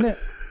banter, isn't it?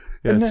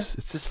 Yeah, Isn't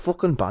it's just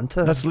fucking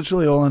banter. That's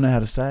literally all I know how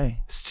to say.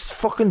 It's just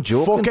fucking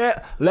joking. Fuck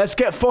it. Let's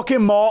get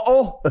fucking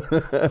mortal.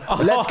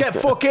 Let's get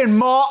fucking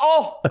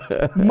mortal.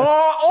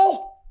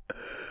 Mortal.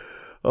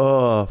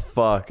 Oh,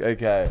 fuck.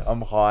 Okay,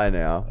 I'm high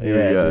now.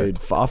 Here we go. Dude.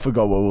 I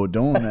forgot what we were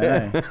doing,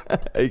 eh?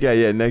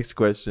 Okay, yeah, next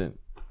question.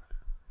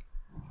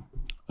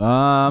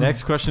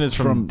 Next question is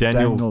from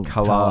Daniel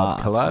Khalad.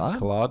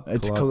 Khalad?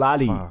 It's Khalad?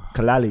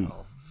 Kalali.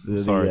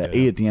 Kalali. Sorry, The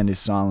E at the end is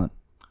silent.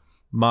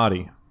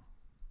 Marty,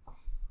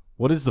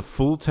 what is the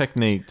full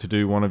technique to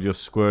do one of your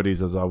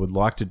squirties, as I would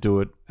like to do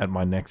it at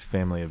my next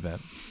family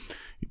event?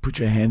 You put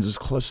your hands as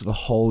close to the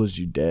hole as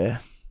you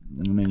dare,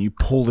 and then you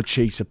pull the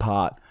cheeks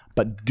apart.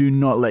 But do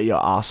not let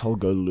your asshole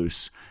go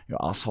loose. Your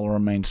asshole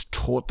remains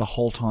taut the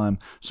whole time.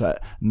 So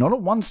not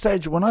at one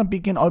stage, when I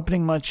begin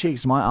opening my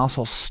cheeks, my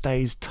asshole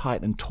stays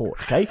tight and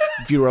taut, okay?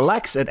 If you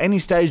relax at any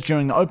stage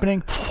during the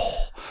opening,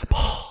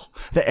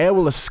 the air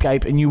will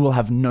escape and you will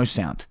have no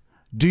sound.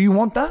 Do you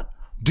want that?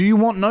 Do you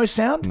want no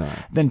sound? No.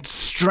 Then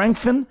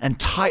strengthen and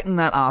tighten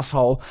that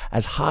asshole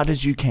as hard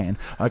as you can,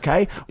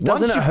 okay?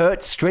 Doesn't it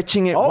hurt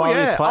stretching it while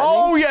you're tightening?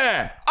 Oh,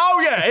 yeah,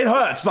 it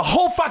hurts. The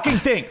whole fucking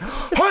thing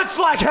hurts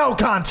like hell,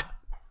 cunt.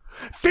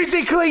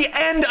 Physically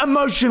and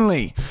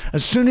emotionally.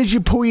 As soon as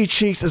you pull your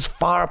cheeks as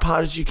far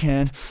apart as you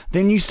can,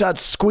 then you start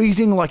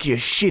squeezing like you're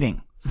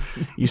shitting.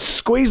 You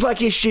squeeze like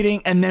you're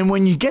shitting, and then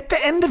when you get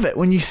the end of it,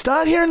 when you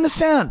start hearing the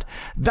sound,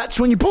 that's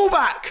when you pull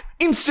back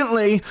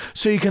instantly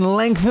so you can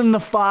lengthen the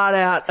fart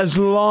out as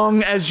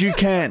long as you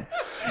can.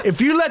 If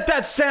you let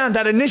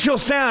that initial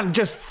sound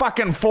just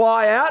fucking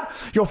fly out,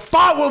 your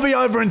fart will be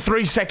over in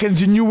 3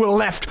 seconds and you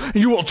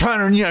will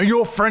turn and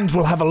your friends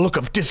will have a look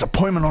of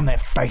disappointment on their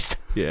face.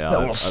 Yeah,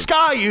 That will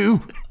scar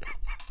you.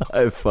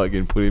 I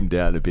fucking put him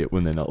down a bit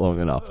when they're not long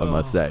enough, I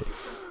must say.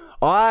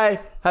 I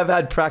have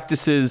had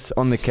practices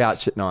on the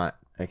couch at night,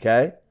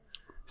 okay?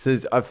 So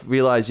I've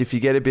realised if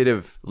you get a bit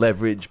of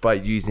leverage by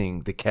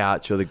using the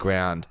couch or the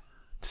ground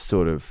to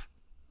sort of,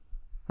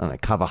 I don't know,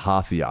 cover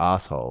half of your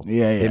asshole.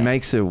 Yeah. It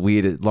makes a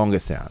weird, longer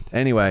sound.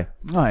 Anyway.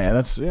 Oh,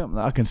 yeah,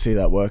 I can see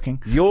that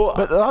working.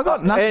 But I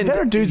got nothing.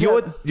 There are dudes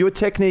your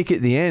technique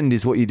at the end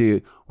is what you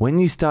do when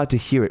you start to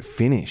hear it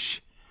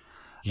finish.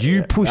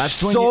 You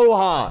push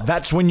hard.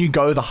 That's when you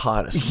go the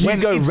hardest. You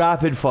go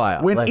rapid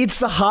fire. When it's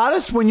the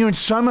hardest, when you're in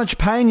so much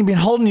pain, you've been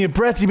holding your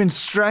breath, you've been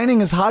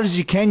straining as hard as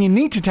you can, you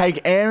need to take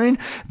air in.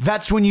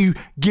 That's when you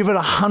give it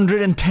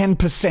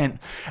 110%.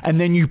 And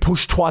then you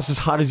push twice as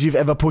hard as you've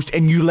ever pushed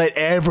and you let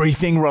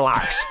everything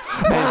relax.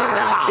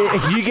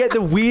 You get the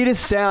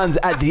weirdest sounds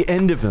at the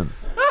end of them.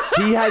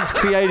 He has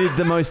created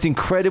the most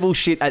incredible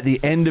shit at the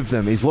end of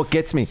them is what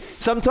gets me.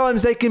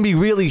 Sometimes they can be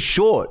really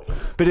short,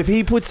 but if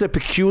he puts a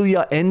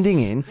peculiar ending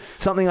in,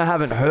 something I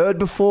haven't heard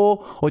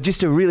before, or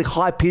just a really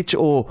high pitch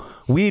or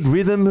weird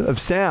rhythm of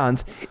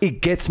sounds,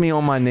 it gets me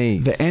on my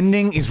knees. The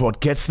ending is what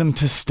gets them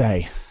to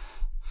stay.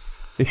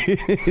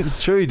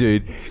 It's true,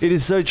 dude. It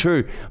is so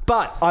true.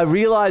 But I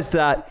realized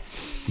that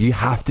you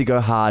have to go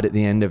hard at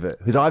the end of it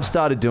because I've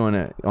started doing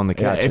it on the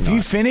couch. If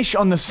you finish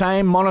on the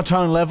same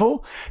monotone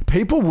level,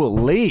 people will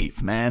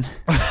leave, man.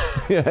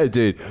 Yeah,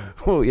 dude.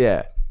 Well,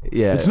 yeah.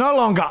 Yeah. It's no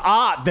longer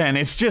art then.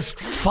 It's just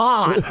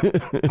fart.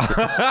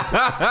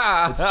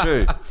 It's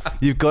true.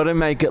 You've got to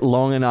make it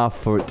long enough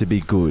for it to be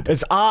good.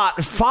 It's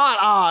art. Fart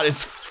art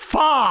is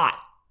fart.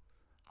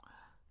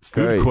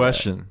 Good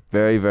question.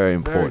 Very, very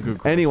important. Very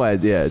good question. Anyway,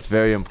 yeah, it's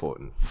very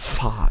important.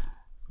 Fart.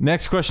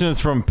 Next question is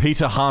from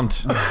Peter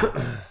Hunt.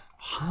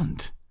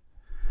 Hunt.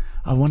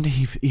 I wonder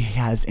if he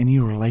has any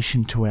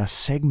relation to our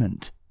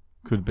segment.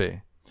 Could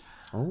be.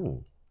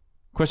 Oh.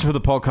 Question for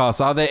the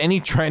podcast. Are there any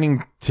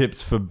training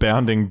tips for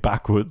bounding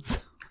backwards?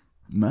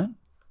 Man,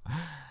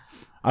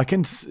 I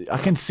can see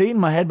it in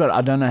my head, but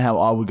I don't know how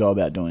I would go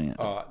about doing it.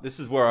 This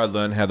is where I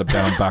learned how to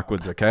bound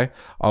backwards, okay?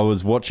 I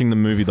was watching the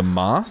movie The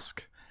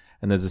Mask,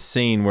 and there's a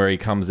scene where he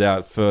comes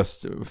out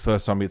first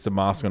time he gets the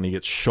mask on, he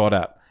gets shot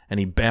at, and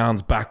he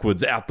bounds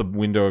backwards out the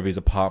window of his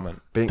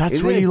apartment.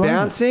 That's where you learn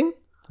bouncing?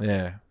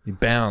 Yeah, he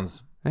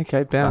bounds.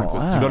 Okay, bounce.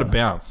 Oh, So you got to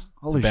bounce.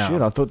 Holy to bound.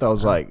 shit, I thought that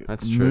was like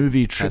That's true.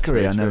 movie That's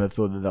trickery. very I never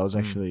true. thought that was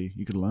actually,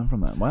 you could learn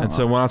from that. Wow. And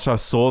so once I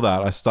saw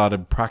that, I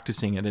started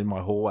practicing it in my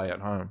hallway at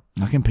home.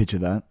 I can picture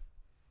that.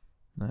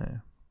 Yeah.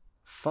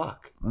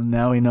 Fuck. And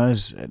now he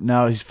knows,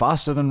 now he's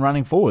faster than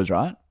running forwards,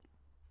 right?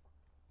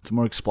 It's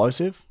more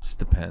explosive. Just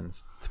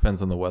depends.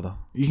 Depends on the weather.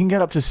 You can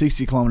get up to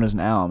 60 kilometers an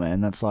hour,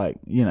 man. That's like,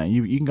 you know,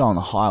 you can go on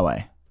the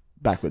highway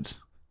backwards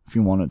if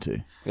you wanted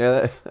to.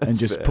 Yeah, And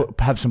just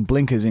have some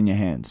blinkers in your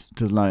hands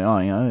to know, oh,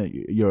 you know,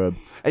 you're a...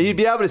 And you'd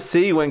be able to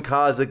see when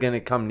cars are going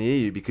to come near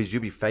you because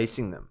you'll be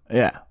facing them.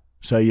 Yeah.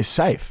 So you're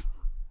safe.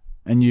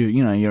 And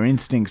you know, your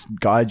instincts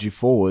guide you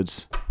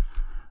forwards.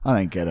 I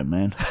don't get it,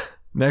 man.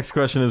 Next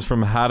question is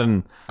from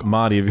Haddon.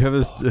 Marty, have you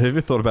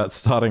ever thought about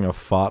starting a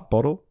fart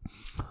bottle?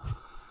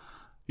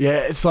 Yeah,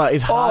 it's like,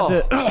 it's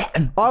hard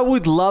to... I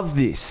would love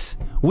this.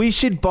 We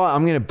should buy,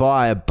 I'm going to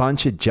buy a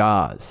bunch of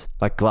jars,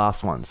 like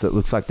glass ones, so it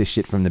looks like the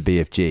shit from the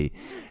BFG.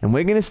 And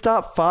we're going to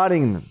start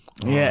farting them.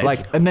 Yeah, like,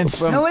 and then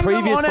from selling them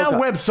previous on our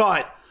podcast-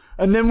 website.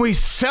 And then we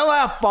sell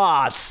our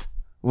farts.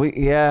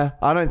 Yeah,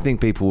 I don't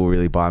think people will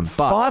really buy them.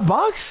 But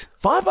 $5?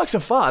 $5 a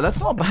fart. That's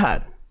not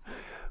bad.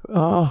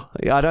 Oh,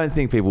 I don't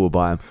think people will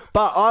buy them.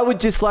 But I would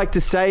just like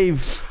to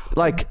save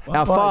like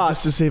our buy it farts,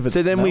 just to see if it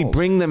so then we smells.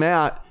 bring them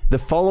out the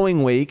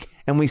following week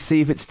and we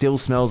see if it still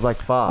smells like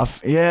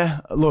fart.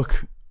 Yeah,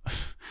 look,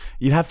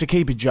 you'd have to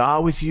keep a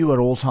jar with you at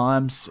all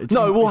times.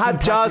 No, we'll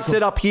have jars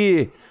set up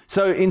here.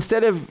 So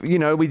instead of, you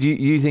know, with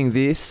using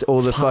this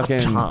or the fucking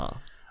jar.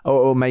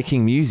 or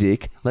making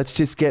music, let's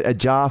just get a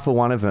jar for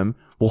one of them.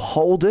 We'll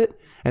hold it,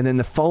 and then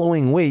the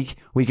following week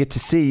we get to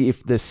see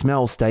if the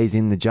smell stays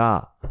in the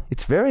jar.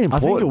 It's very I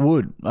important.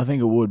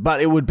 think it would, but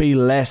it would be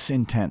less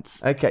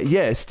intense. Okay,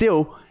 yeah,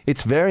 still,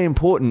 it's very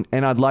important,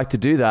 and I'd like to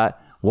do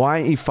that. Why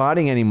aren't you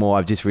farting anymore?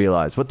 I've just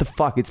realized. What the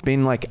fuck? It's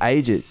been like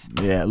ages.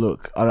 Yeah,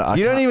 look,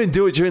 You don't even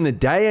do it during the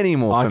day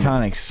anymore. I for me.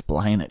 can't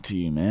explain it to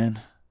you,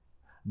 man.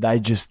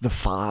 The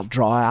fart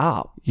dry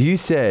up. You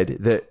said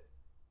that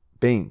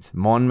beans,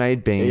 Mon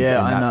made beans, Yeah,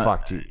 and I that know.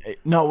 fucked you.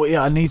 No,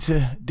 yeah, I need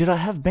to. Did I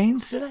have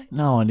beans today?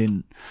 No, I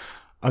didn't.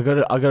 I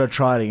gotta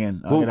try it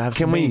again. I gotta have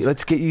Can some we? beans.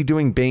 Let's get you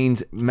doing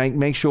beans.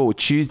 Make sure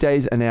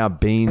Tuesdays are now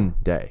bean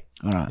day.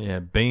 All right. Yeah,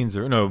 beans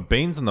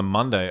on the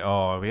Monday.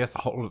 Oh, he has to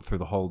hold it through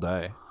the whole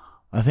day.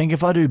 I think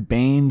if I do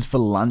beans for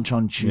lunch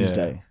on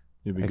Tuesday,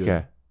 You'll be good.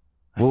 Okay.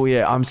 Well,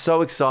 yeah, I'm so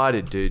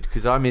excited, dude,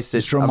 because I miss it.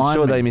 Just I'm remind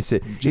sure me. they miss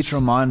it. Just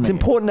remind me. It's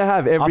important to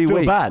have every I feel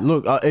week. bad.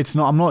 Look, it's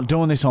not. I'm not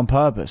doing this on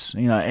purpose.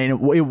 You know, and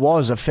it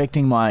was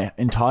affecting my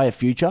entire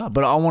future.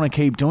 But I want to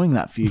keep doing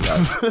that for you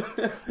guys.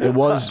 It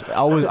was.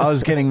 I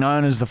was getting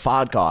known as the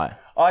fart guy.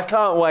 I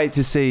can't wait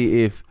to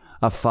see if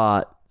a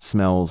fart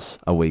smells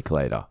a week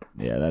later.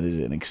 Yeah, that is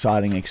an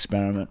exciting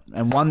experiment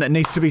and one that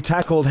needs to be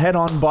tackled head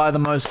on by the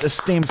most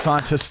esteemed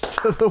scientists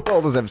the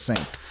world has ever seen.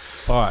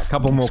 All right, a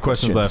couple more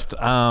questions questions.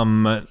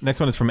 left. Next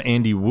one is from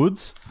Andy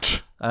Woods.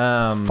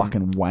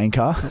 Fucking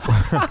wanker.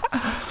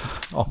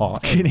 Oh,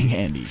 Kidding,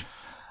 Andy.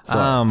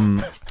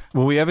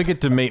 will we ever get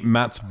to meet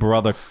Matt's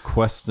brother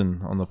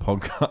Queston on the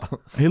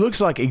podcast? He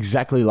looks like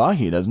exactly like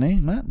you, doesn't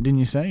he, Matt? Didn't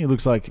you say he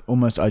looks like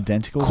almost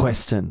identical?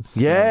 Questions.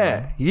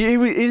 Yeah.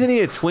 Isn't he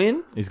a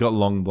twin? He's got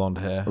long blonde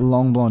hair.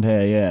 Long blonde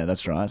hair, yeah,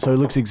 that's right. So he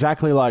looks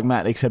exactly like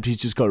Matt, except he's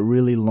just got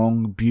really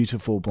long,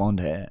 beautiful blonde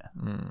hair.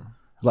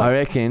 I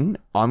reckon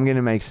I'm going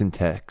to make some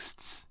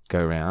texts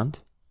go round.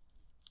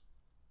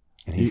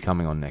 And he's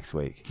coming on next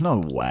week.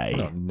 No way.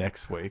 Not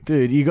next week.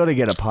 Dude, you got to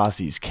get it past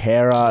his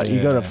carer. You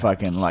got to Yeah.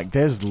 fucking, like,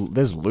 there's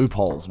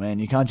loopholes, man.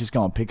 You can't just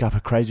go and pick up a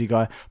crazy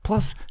guy.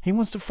 Plus, he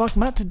wants to fuck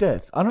Matt to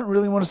death. I don't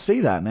really want to see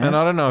that, man. And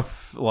I don't know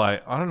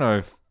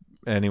if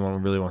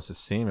anyone really wants to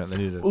see him. They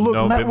need to Look,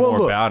 know a Matt, bit well, more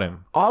look, about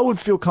him. I would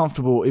feel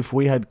comfortable if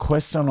we had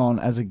Queston on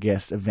as a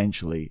guest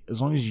eventually,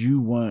 as long as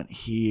you weren't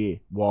here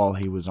while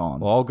he was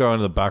on. Well, I'll go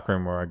into the back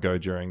room where I go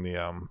during the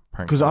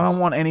prank. Because I don't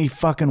want any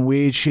fucking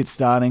weird shit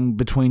starting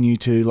between you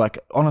two. Like,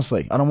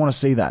 honestly, I don't want to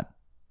see that.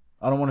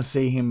 I don't want to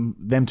see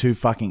them two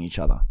fucking each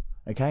other.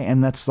 Okay?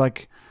 And that's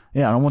like,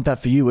 yeah, I don't want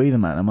that for you either,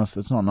 man.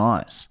 It's not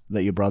nice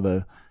that your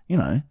brother,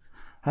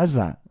 has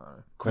that.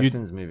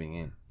 Question's moving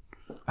in.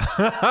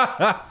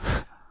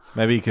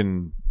 Maybe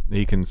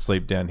he can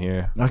sleep down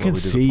here. I can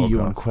see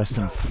you on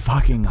Queston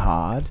fucking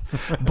hard.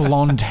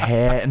 Blonde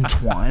hair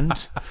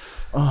entwined.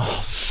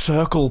 Oh,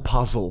 circle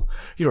puzzle.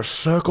 You're a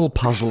circle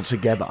puzzle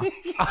together.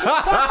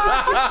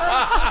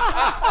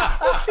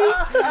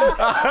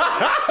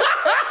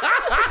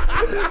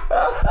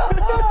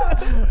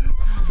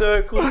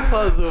 Circle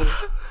puzzle.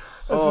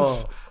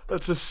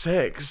 That's a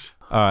sex.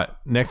 All right.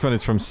 Next one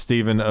is from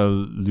Stephen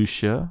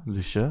Lucifer.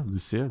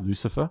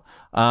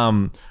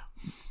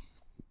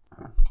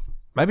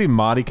 Maybe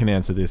Marty can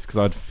answer this because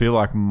I'd feel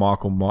like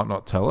Michael might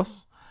not tell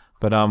us.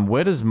 But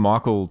where does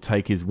Michael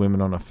take his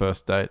women on a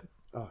first date?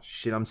 Oh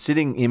shit! I'm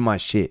sitting in my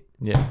shit.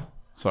 Yeah.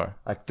 Sorry.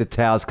 Like the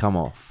towels come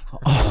off.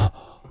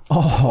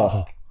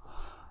 Oh.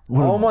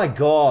 Oh my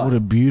god! What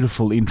a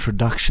beautiful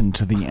introduction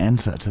to the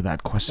answer to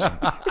that question.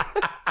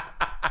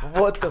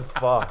 What the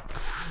fuck?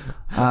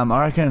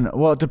 I reckon.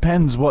 Well, it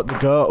depends what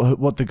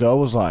the girl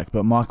was like.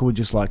 But Michael would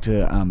just like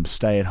to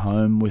stay at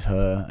home with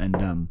her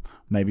and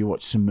maybe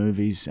watch some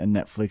movies and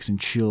Netflix and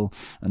chill.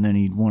 And then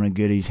he'd want to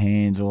get his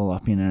hands all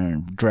up in her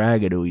and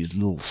drag her to his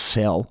little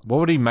cell. What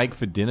would he make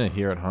for dinner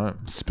here at home?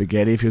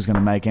 Spaghetti if he was going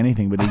to make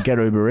anything, but he'd get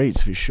Uber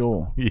Eats for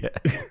sure. Yeah.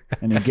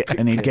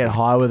 And he'd get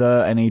high with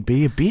her, and he'd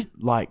be a bit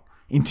like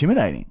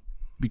intimidating.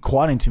 Be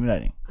quite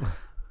intimidating.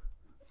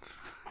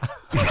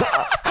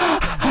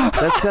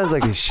 That sounds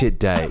like a shit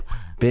date.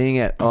 Being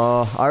at,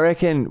 I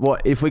reckon,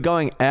 what if we're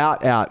going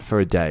out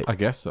for a date? I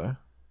guess so.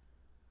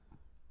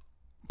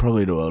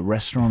 Probably to a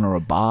restaurant or a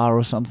bar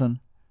or something.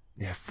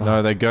 Yeah, fuck.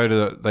 No, they go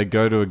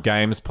to a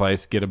games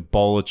place, get a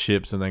bowl of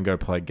chips, and then go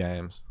play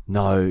games.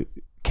 No,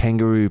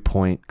 Kangaroo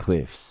Point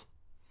Cliffs.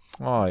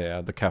 Oh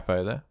yeah, the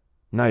cafe there.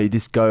 No, you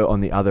just go on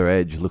the other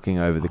edge looking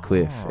over the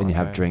cliff and you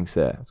have okay. drinks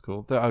there. That's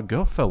cool. A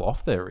girl fell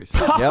off there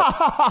recently. Yep.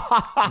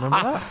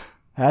 Remember that?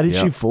 How did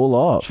she fall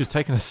off? She was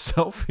taking a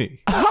selfie.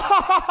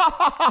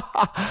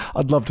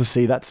 I'd love to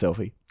see that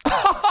selfie.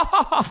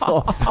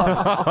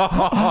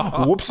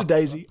 Whoopsie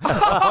daisy.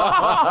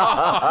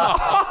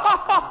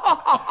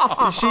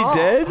 Is she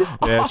dead?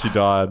 Yeah, she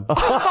died.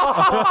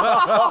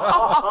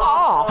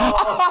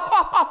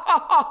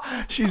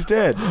 She's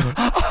dead.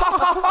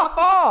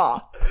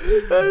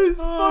 That is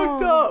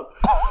fucked up.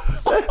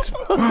 That's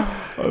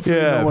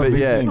Yeah, but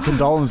yeah.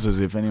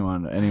 Condolences if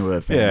anyone,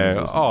 anywhere.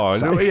 Yeah. Oh,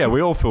 no, yeah.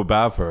 We all feel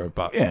bad for her,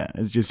 but Yeah,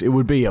 it's just, it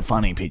would be a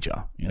funny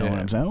picture. You know what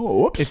I'm saying?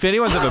 Oh, whoops. if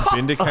anyone's ever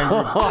been to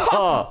Kangaroo,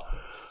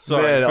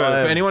 sorry,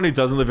 Man, for anyone who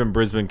doesn't live in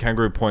Brisbane,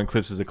 Kangaroo Point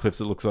Cliffs is a cliff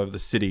that looks over the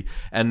city,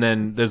 and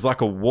then there's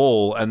like a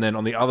wall, and then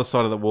on the other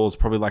side of the wall is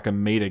probably like a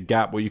meter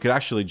gap where you could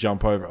actually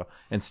jump over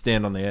and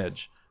stand on the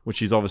edge, which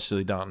she's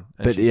obviously done.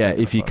 And But she's yeah,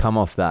 taken if a you photo. come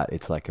off that,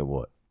 it's like a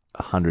what?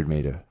 100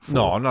 meter.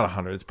 No, not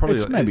 100. It's probably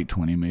It's maybe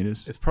 20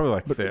 meters. It's probably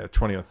like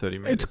 20 or 30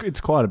 meters.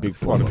 It's quite a big It's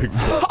quite a fall. big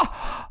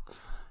fall.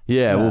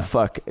 Yeah, well,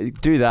 fuck.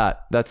 Do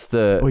that. That's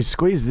We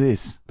squeeze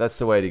this.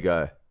 the way to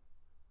go.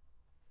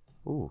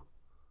 Ooh.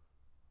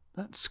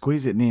 Don't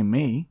squeeze it near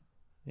me.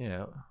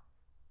 Yeah.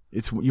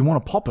 You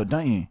want to pop it,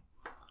 don't you?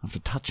 After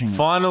touching it.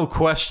 Final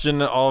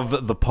question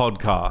of the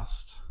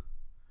podcast.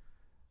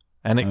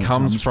 And it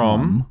comes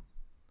from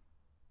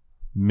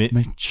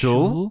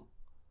Mitchell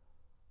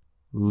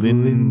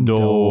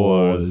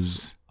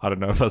Lindors. I don't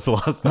know if that's the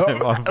last name.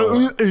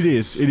 It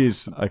is. It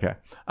is. Okay.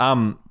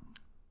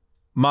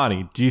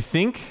 Marty, do you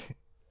think,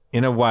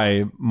 in a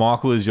way,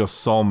 Michael is your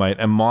soulmate,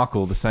 and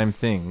Michael, the same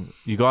thing?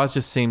 You guys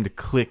just seem to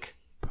click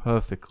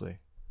perfectly.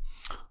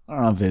 I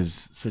don't know if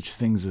there's such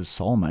things as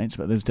soulmates,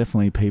 but there's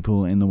definitely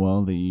people in the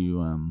world that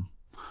you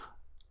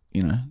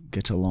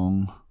get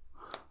along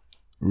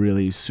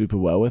really super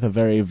well with. A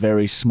very,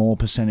 very small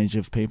percentage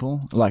of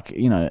people, like,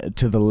 at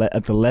the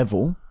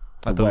level.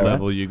 At the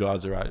level you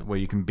guys are at, where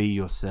you can be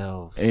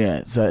yourselves.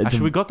 Yeah. So it's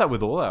Actually, we got that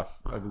with all our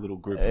little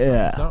group of friends,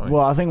 yeah. don't we?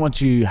 Well, I think once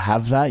you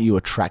have that, you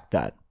attract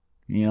that.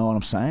 You know what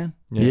I'm saying?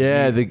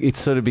 Yeah, it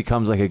sort of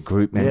becomes like a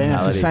group mentality. Yeah,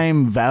 it's the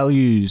same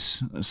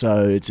values,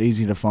 so it's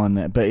easy to find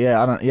that. But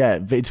yeah,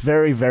 it's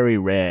very, very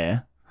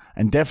rare,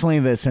 and definitely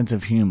their sense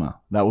of humor.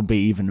 That would be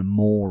even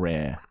more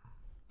rare.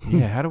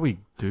 Yeah, how do we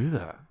do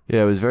that?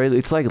 Yeah,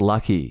 it's like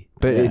lucky,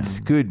 but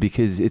it's good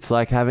because it's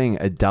like having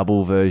a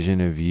double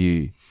version of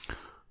you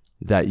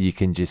that you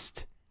can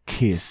just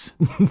kiss.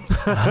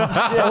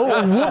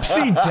 Oh,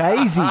 whoopsie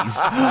daisies.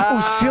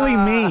 Oh, silly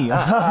me.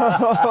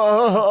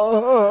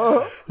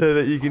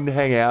 that you can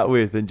hang out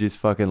with and just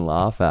fucking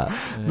laugh at.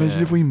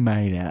 Imagine if we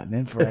made out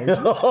then for ages.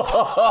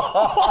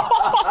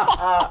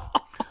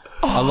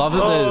 I love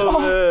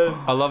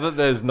that. I love that.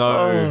 There's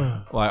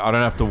no I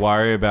don't have to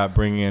worry about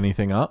bringing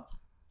anything up.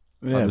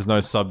 Yeah. There's no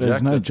subject.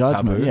 There's no that's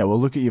judgment. taboo. Yeah, well,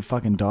 look at your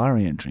fucking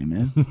diary entry,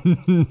 man.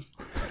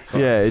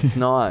 Yeah, it's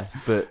nice,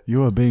 but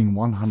You are being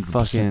 100%.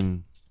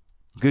 fucking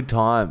good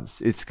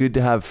times. It's good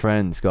to have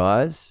friends,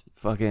 guys.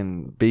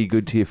 Fucking be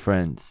good to your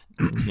friends.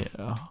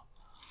 Yeah.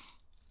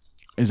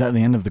 Is that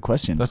the end of the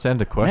questions? That's the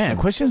end of questions. Man,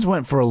 questions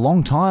went for a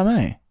long time,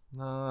 eh?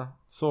 Nah,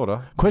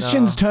 sorta.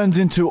 Questions turns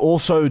into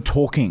also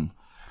talking.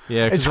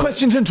 Yeah, It's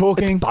questions and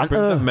talking. brings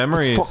up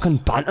memories. It's fucking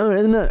banter,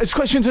 isn't it? It's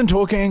questions and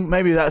talking.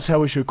 Maybe that's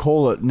how we should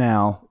call it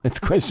now. It's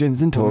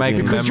questions and talking. Make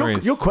it Because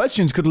memories. your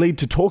questions could lead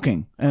to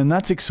talking, and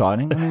that's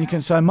exciting. And then you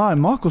can say,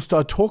 Michael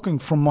started talking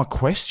from my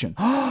question.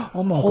 Oh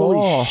my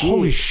God. shit.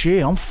 Holy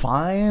shit, I'm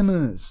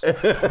famous.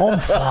 I'm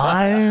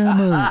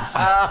famous.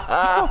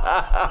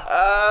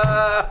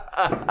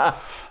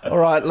 All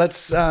right,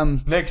 let's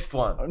Next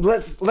one.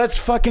 let's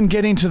fucking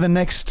get into the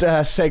next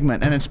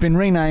segment, and it's been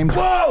renamed.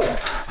 Whoa!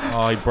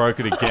 Oh, he broke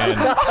it again.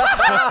 That's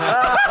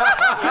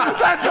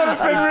what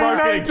it's been broke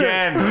it renamed to.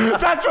 again.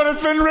 That's what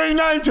it's been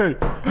renamed to.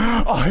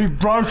 Oh, he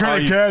broke it Oh,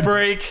 you again.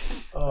 freak.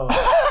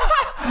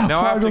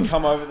 Now I have to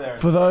come over there.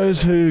 For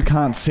those who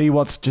can't see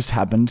what's just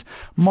happened,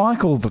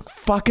 Michael, the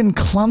fucking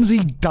clumsy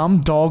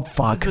dumb dog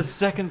fuck, This is the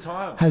second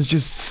time. has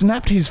just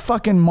snapped his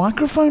fucking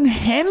microphone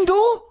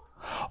handle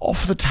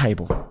off the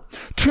table.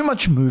 Too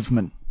much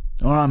movement.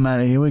 All right,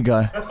 Matty, here we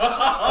go. He's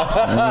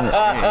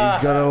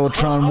got to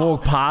try and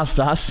walk past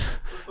us.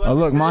 Oh,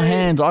 look, my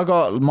hands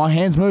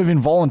move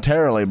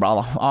involuntarily,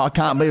 brother. I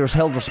can't be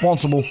held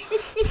responsible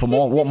for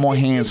what my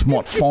hands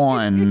might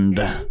find.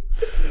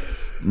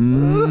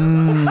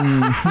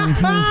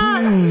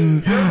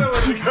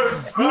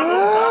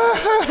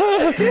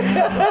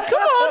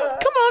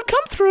 Come on,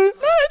 come through.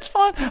 No, it's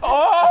fine.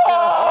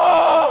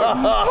 Oh,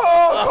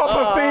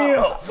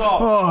 Copperfield.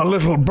 Oh,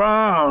 little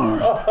brown.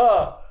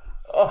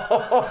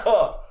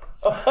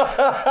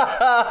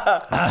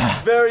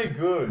 Very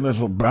good.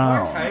 Little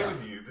brown. Okay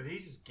with you, but he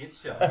just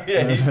gets you.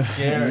 Yeah, he's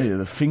scary. Yeah,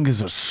 the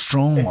fingers are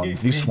strong on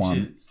this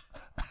one.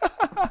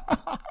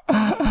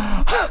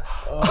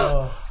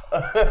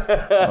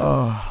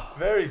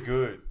 Very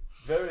good.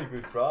 Very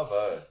good.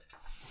 Bravo.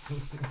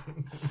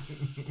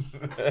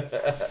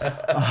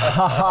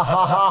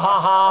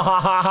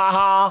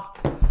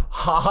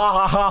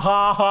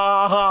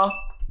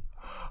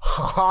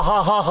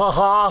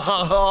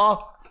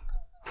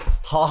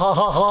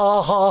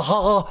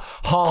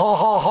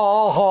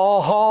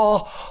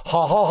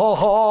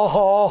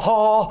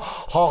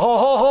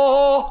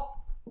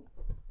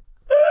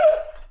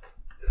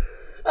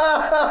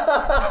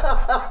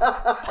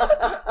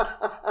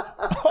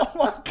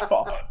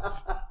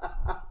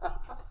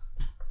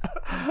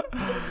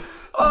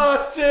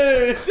 Oh,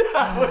 dude,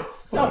 that was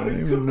so I don't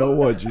even know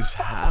what just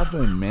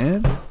happened,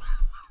 man.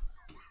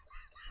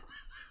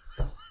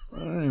 I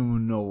don't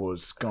even know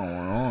what's going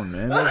on,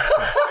 man.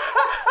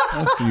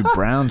 That's you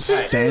brown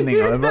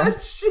standing over. that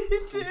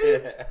shit,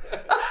 dude.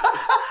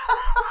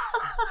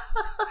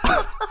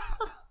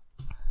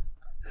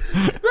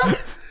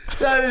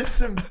 That is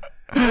some.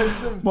 That's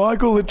some.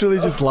 Michael literally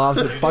just laughs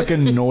at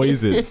fucking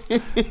noises.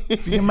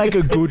 If you can make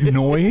a good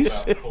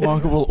noise,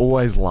 Michael will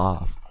always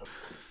laugh.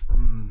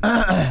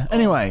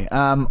 Anyway,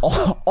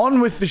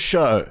 on with the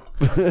show.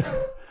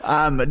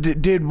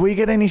 Did we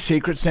get any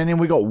secrets sent in?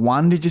 We got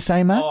one, did you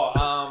say, Matt?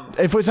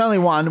 If it's only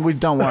one,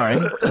 don't worry.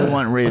 We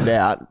won't read it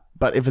out.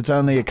 But if it's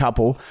only a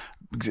couple,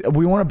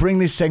 we want to bring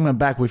this segment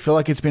back. We feel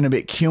like it's been a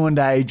bit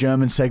Q&A,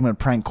 German segment,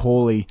 prank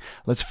call-y.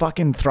 Let's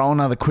fucking throw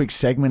another quick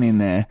segment in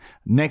there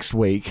next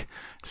week.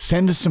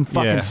 Send us some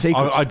fucking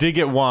secrets. I did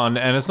get one,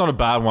 and it's not a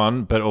bad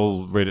one, but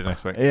I'll read it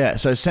next week. Yeah,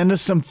 so send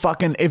us some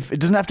fucking. If it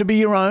doesn't have to be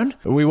your own,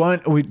 we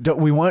won't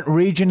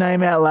read your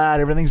name out loud.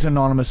 Everything's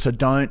anonymous, so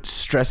don't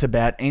stress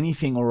about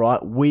anything. All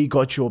right, we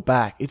got your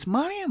back. It's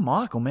Marty and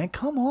Michael, man.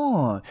 Come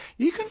on,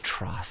 you can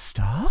trust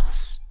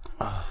us.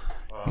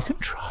 You can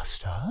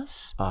trust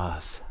us.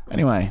 Us.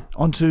 Anyway,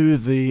 onto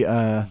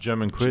the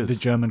German quiz. The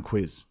German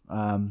quiz.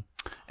 And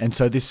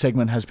so this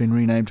segment has been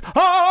renamed.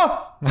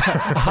 Ah!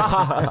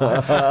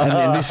 And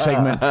in this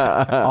segment,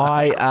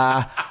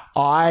 I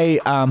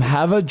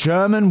have a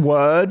German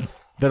word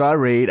that I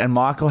read, and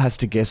Michael has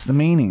to guess the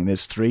meaning.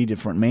 There's 3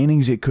 different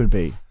meanings it could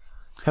be.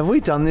 Have we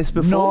done this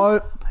before?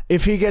 No.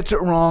 If he gets it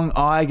wrong,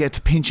 I get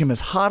to pinch him as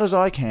hard as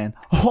I can.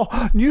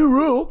 Oh, new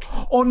rule.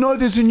 Oh, no,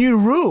 there's a new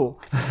rule.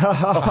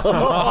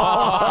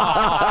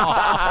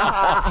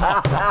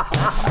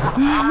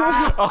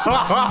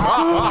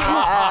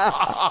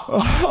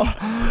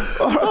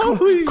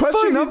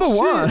 Question number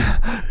one.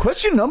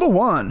 Question number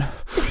one.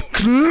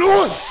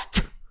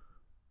 Knust.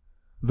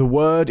 The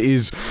word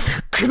is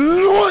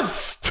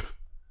knust.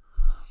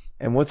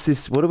 And what's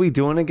this? What are we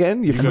doing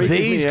again? You're freaking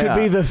These me could out.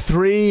 be the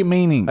 3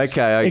 meanings.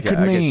 Okay, It could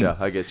I mean get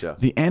you. I get you.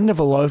 the end of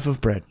a loaf of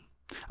bread,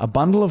 a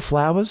bundle of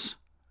flowers,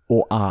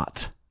 or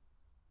art.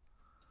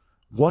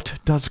 What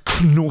does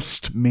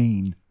knust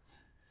mean?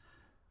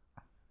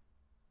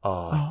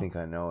 Oh, I think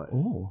I know it.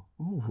 Oh.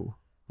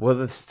 What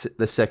are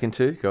the second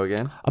 2? Go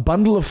again. A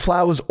bundle of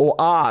flowers or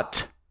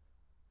art.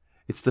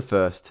 It's the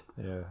first.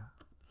 Yeah.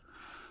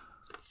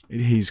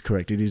 It is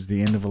correct. It is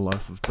the end of a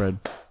loaf of bread.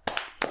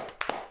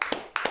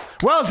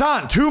 Well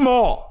done. 2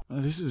 more.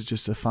 This is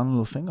just a fun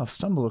little thing I've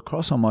stumbled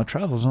across on my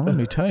travels. And let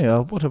me tell you,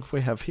 what have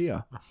we have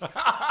here?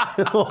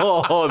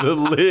 Oh, the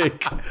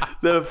lick.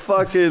 The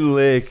fucking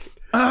lick.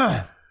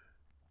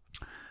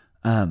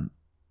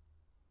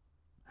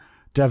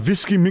 Der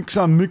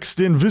Whisky-Mixer mixt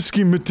den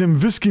Whisky mit dem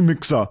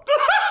Whisky-Mixer.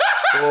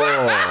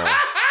 Oh.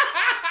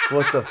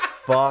 What the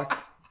fuck?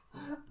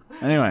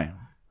 Anyway.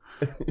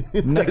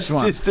 Next That's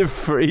one. just a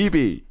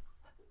freebie.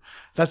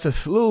 That's a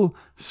little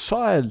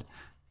side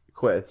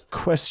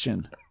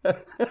Question.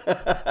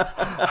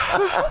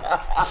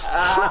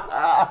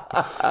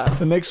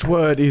 The next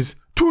word is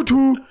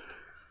tutu,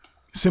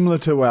 similar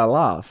to our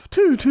laugh.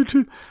 Tu,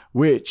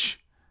 which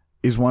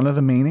is one of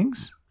the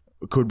meanings.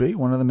 It could be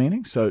one of the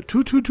meanings. So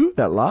tu,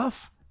 that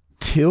laugh.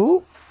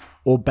 Till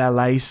or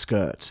ballet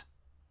skirt.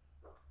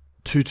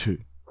 Tutu.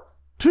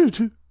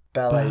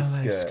 Ballet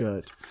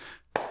skirt.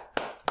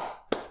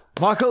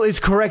 Michael is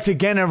correct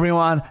again,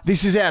 everyone.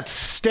 This is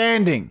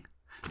outstanding.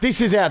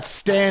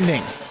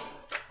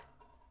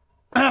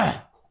 All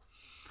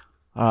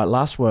right,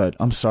 last word.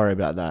 I'm sorry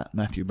about that,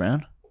 Matthew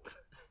Brown.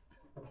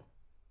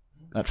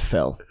 That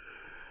fell.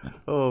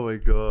 Oh my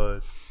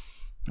god.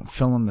 It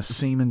fell on the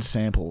semen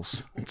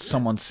samples that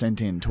someone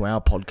sent in to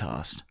our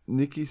podcast.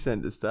 Nikki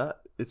sent us that.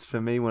 It's for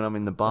me when I'm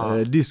in the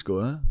bar.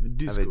 Disco, huh?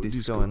 Have a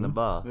disco in the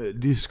bar.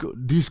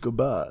 Disco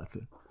bar.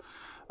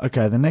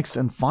 Okay, the next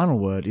and final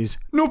word is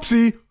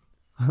noopsie.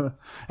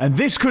 And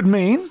this could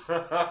mean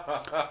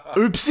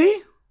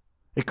oopsie.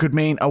 It could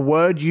mean a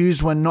word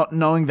used when not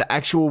knowing the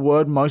actual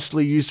word,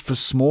 mostly used for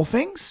small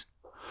things.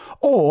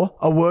 Or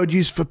a word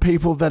used for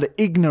people that are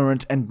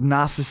ignorant and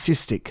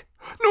narcissistic.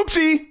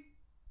 Noopsie!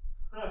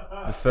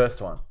 The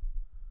first one.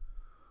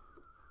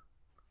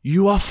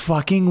 You are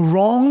fucking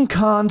wrong,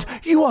 cunt.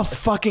 You are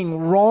fucking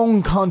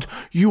wrong, cunt.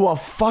 You are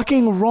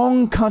fucking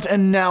wrong, cunt.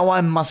 And now I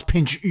must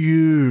pinch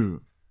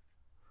you.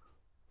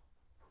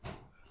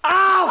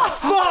 Oh,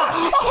 fuck!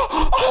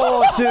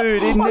 Oh,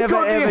 dude, it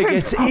never ever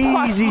gets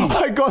easy.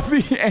 I got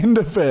the end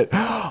of it.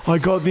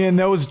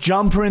 There was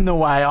jumper in the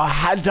way. I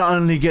had to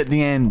only get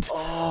the end.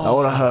 That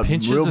would have hurt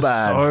Pinches real are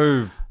bad.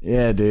 so...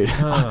 Yeah, dude.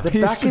 The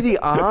back of the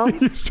arm? I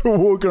used to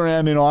walk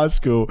around in high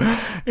school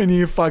in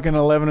year fucking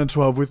 11 and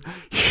 12 with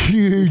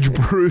huge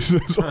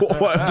bruises all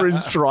over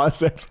his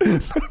triceps.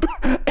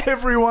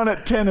 Everyone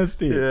at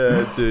Tennessee.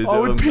 Yeah, dude. I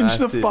would pinch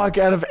the massive. fuck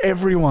out of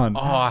everyone.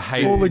 Oh, I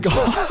hate All the it.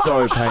 guys.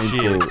 So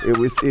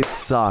painful. It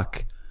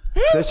suck.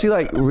 Especially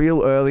like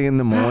real early in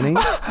the morning.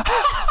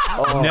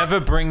 Never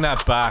bring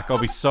that back. I'll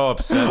be so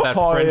upset. That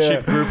Oh,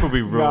 friendship yeah. group will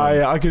be ruined. No,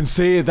 yeah, I can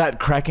see that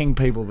cracking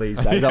people these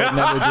days. I would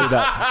never do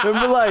that.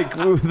 Remember like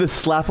with the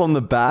slap on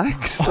the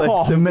backs? Like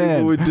Oh, some man.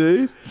 people would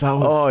do? That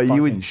was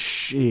you would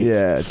shit.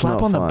 Yeah, it's Slap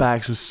not on the fun.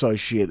 backs was so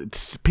shit.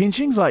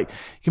 Pinching's like,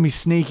 you can be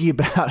sneaky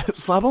about it.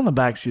 Slap on the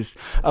back's just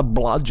a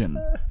bludgeon.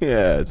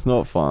 Yeah, it's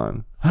not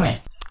fun.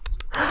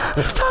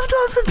 It's time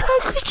to open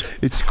packages.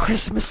 It's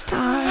Christmas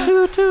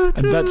time.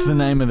 And that's the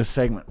name of the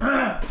segment.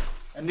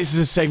 And this is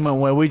a segment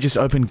where we just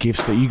open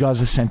gifts that you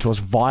guys have sent to us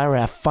via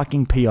our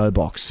fucking P.O.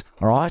 box.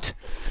 All right?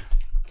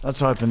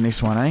 Let's open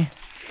this one, eh?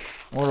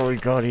 What do we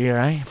got here,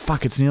 eh?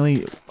 Fuck, it's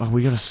nearly... Oh,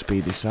 we got to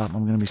speed this up.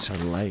 I'm going to be so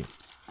late.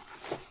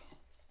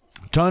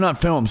 Donut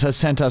Films has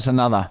sent us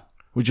another.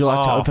 Would you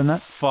like to open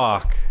that?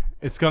 Fuck.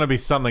 It's going to be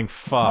something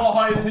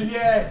fucked. Oh,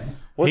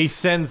 yes. He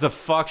sends the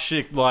fuck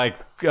shit like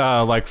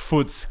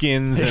foot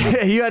skins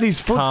and You had his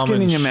foot cum skin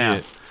in and your shit.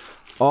 mouth.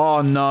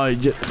 Oh, no.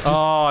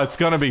 Oh, it's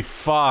going to be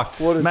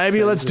fucked.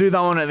 Maybe let's do that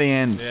one at the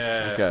end.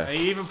 Yeah. Okay. And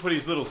he even put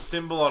his little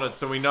symbol on it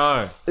so we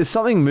know. There's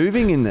something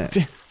moving in there.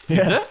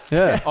 Yeah.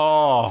 Yeah.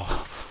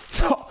 Oh,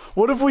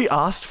 What have we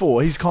asked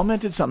for? He's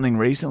commented something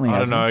recently. I don't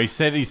hasn't know. He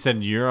said he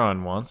said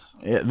urine once.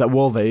 he? Yeah,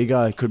 well, there you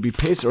go. It could be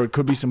piss or it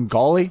could be some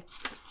golly.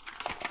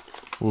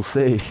 We'll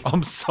see.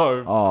 I'm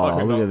so Oh,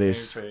 fucking look not at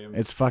this. for him.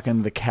 It's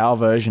fucking the cow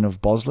version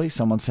of Bosley.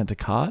 Someone sent a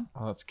card.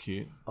 Oh, that's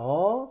cute.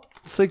 Oh,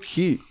 so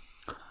cute.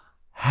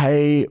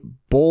 Hey,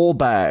 ball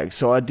bag.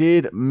 So I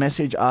did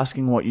message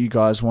asking what you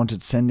guys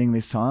wanted sending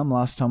this time.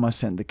 Last time I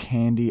sent the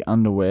candy,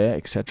 underwear,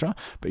 etc.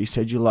 But you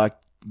said you liked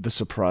the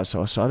surprise, so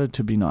I decided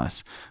to be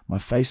nice. My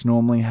face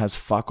normally has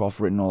fuck off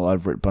written all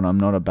over it, but I'm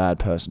not a bad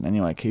person.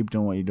 Anyway, keep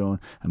doing what you're doing,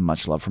 and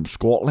much love from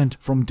Scotland,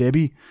 from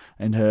Debbie.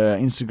 And her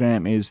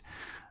Instagram is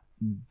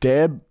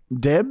Debs,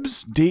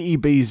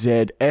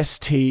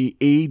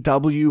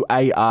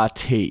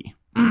 DEBZSTEWART.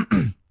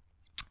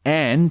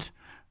 And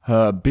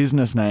her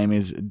business name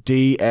is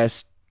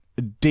D-Star,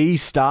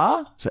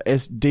 so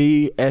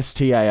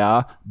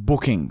SDSTAR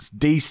Bookings.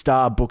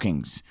 D-Star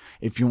Bookings.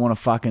 If you want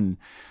to fucking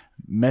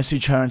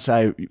message her and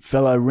say,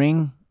 fellow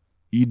ring,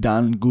 you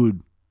done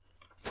good.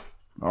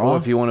 All Or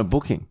right? if you want a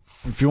booking.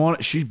 If you want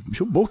it, she'll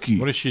book you.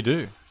 What does she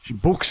do? She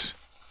books.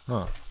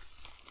 Oh.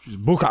 She's a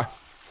booker.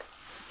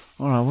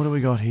 All right, what do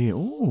we got here?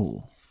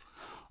 Ooh.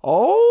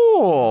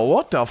 Oh,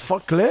 what the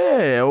fuck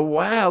there?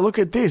 Wow, look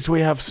at this.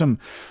 We have some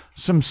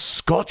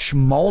Scotch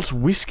malt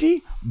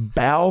whiskey,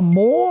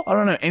 Bowmore. I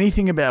don't know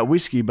anything about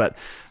whiskey, but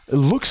it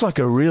looks like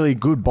a really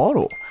good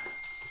bottle.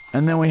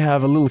 And then we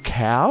have a little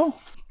cow.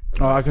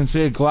 Oh, I can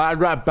see a Glad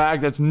wrap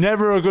bag. That's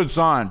never a good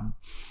sign.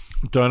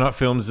 Donut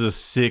Films is a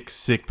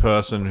sick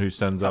person who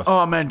sends us.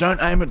 Oh, man,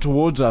 don't aim it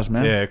towards us,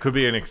 man. Yeah, it could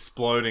be an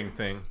exploding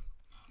thing.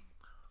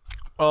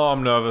 Oh,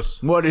 I'm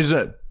nervous. What is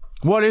it?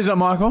 What is it,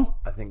 Michael?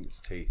 I think it's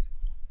teeth.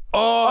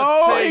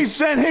 Oh, He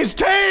sent his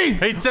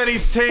teeth! he sent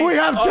his teeth. We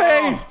have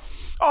teeth!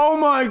 Oh,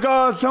 my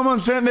God, someone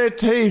sent their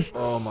teeth.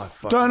 Oh my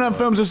fucking Donut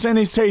Films have sent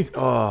his teeth.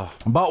 Oh.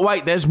 But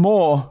wait, there's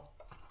more.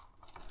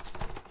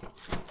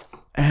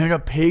 And a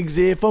pig's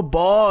here for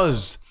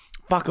Boz.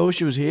 Fuck, I wish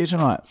he was here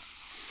tonight.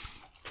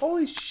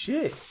 Holy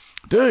shit.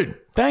 Dude,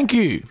 thank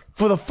you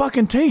for the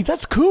fucking teeth.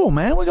 That's cool,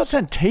 man. We got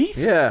sent teeth.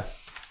 Yeah.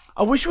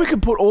 I wish we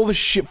could put all the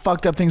shit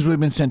fucked up things we've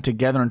been sent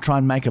together and try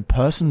and make a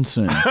person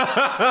soon.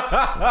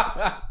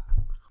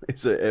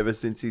 So ever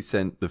since he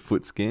sent the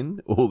foot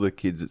skin, all the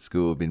kids at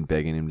school have been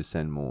begging him to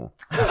send more.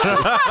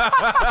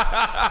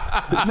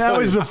 Now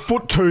he's a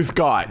foot tooth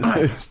guy.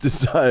 He's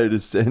decided to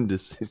send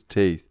us his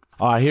teeth.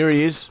 All right, here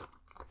he is.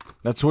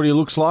 That's what he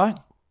looks like.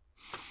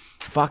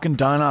 Fucking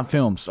Donut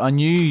Films. I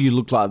knew you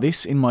looked like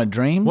this in my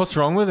dreams. What's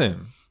wrong with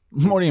him?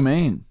 What do you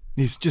mean?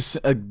 He's just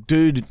a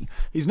dude.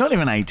 He's not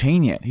even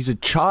 18 yet. He's a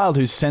child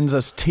who sends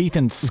us teeth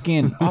and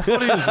skin. I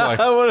thought he was like.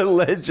 What a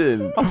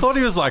legend. I thought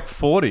he was like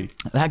 40.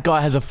 That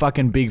guy has a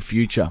fucking big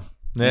future.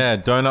 Yeah,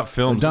 Donut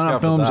Films. Look Donut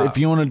out for Films, that. if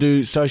you want to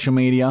do social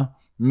media,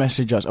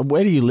 message us.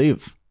 Where do you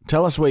live?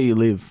 Tell us where you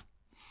live.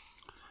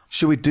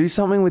 Should we do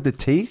something with the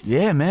teeth?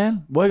 Yeah,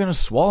 man. We're going to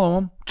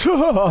swallow them.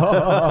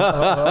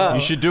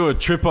 You should do a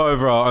trip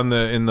over in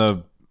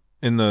the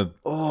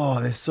Oh,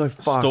 they're so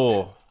fucked.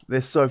 store. They're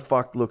so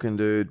fucked looking,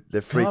 dude.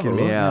 They're freaking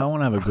me I out.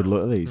 want to have a good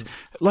look at these.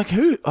 Like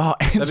who? Oh,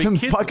 and some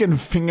kids- fucking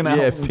fingernails.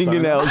 Yeah, and something.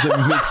 fingernails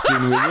are mixed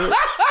in with it.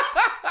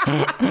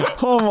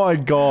 Oh my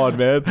God,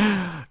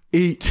 man.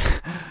 Eat.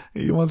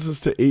 He wants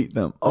us to eat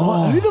them.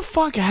 Oh, who the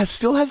fuck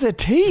still has their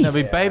teeth?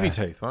 That'd be baby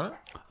teeth, won't it?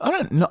 I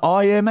don't know. Oh,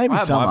 yeah, maybe I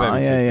had some my are.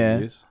 baby teeth Yeah. for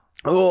years.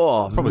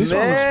 Oh, This one looks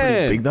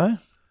pretty big, though.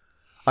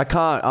 I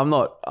can't. I'm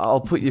not. I'll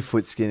put your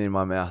foot skin in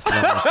my mouth. But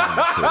I'm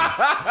not doing it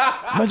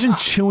to you. Imagine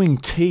chewing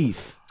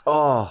teeth.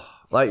 Oh,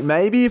 like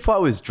maybe if I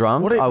was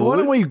drunk, Why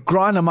don't we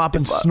grind them up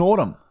and snort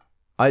them?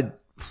 I'd.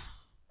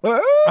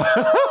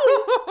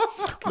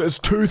 There's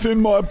tooth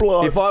in my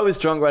blood. If I was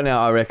drunk right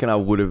now, I reckon I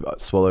would have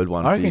swallowed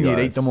one. I for reckon you you'd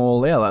guys. eat them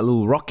all there, like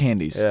little rock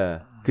candies.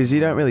 Yeah, because you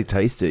don't really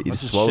taste it. You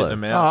just swallow Shit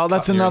them it. out, Oh,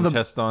 that's cut your another-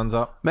 intestines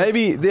up.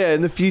 Maybe, yeah,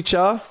 in the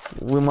future,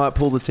 we might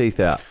pull the teeth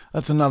out.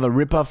 That's another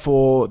ripper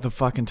for the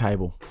fucking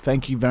table.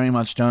 Thank you very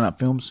much, Donut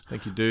Films.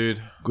 Thank you,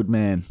 dude. Good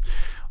man.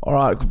 All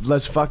right,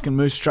 let's fucking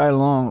move straight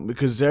along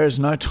because there is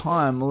no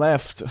time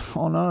left.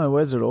 Oh no,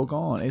 where's it all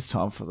gone? It's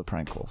time for the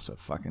prank call. So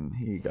fucking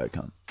here you go,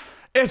 cunt.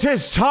 It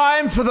is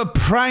time for the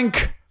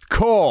prank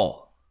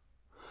call.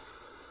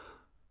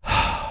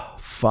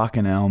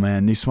 Fucking hell,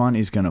 man. This one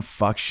is going to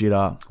fuck shit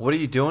up. What are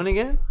you doing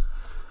again?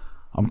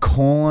 I'm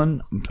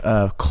calling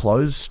a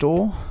clothes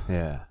store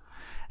Yeah.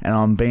 and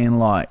I'm being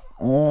like,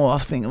 oh, I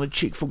think the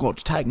chick forgot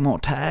to take my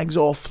tags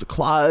off the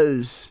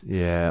clothes.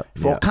 Yeah.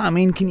 If I come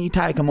in, can you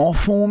take them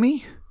off for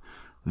me?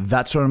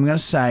 That's what I'm going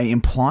to say,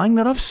 implying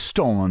that I've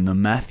stolen the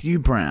Matthew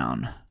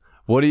Brown.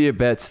 What are your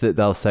bets that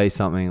they'll say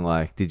something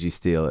like, did you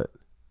steal it?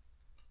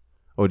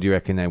 Or do you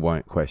reckon they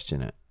won't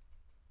question it?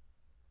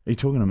 Are you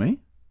talking to me?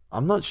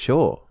 I'm not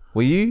sure.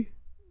 Were you?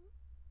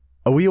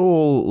 Are we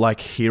all like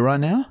here right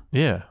now?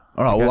 Yeah.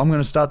 All right, well, I'm going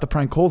to start the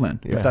prank call then,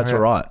 if that's all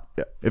right.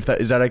 Yeah.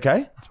 Is that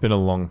okay? It's been a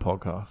long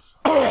podcast.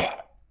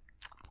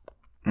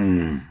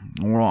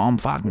 All right, I'm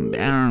fucking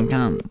down,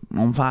 cunt.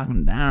 I'm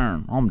fucking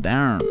down. I'm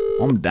down.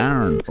 I'm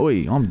down.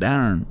 Oi, I'm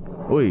down.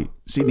 Oi,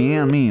 sit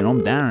down, man.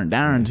 I'm down.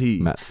 Darren T.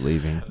 Matt's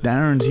leaving.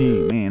 Darren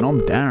T, man.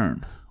 I'm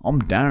Darren.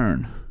 I'm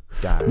Darren.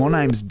 My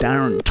name's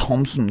Darren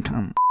Thompson,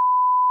 cunt.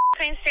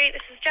 Queen Street,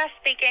 this is Jess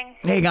speaking.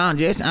 There you go,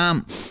 Jess.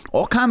 I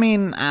come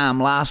in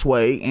last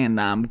week and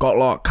got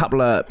like a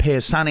couple of pair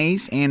of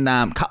sunnies and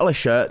a couple of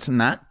shirts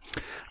and that.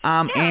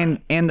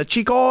 And the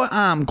chick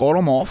I got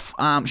them off.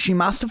 She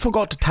must have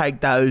forgot to take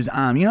those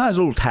those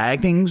little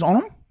tag things on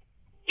them.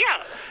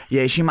 Yeah.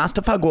 Yeah, she must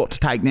have forgot to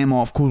take them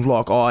off because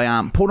like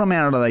I put them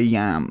out of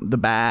the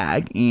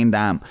bag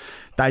and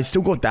they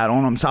still got that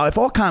on them. So if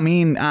I come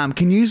in,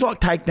 can you like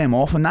take them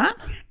off and that?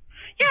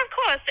 Yeah, of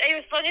course.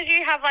 As long as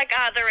you have, like,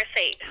 the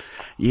receipt.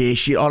 Yeah,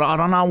 shit. I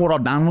don't know what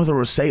I've done with the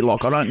receipt.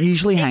 Like, I don't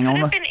usually hang Could on.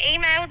 have been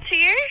emailed to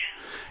you.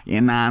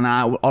 Yeah,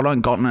 no, I don't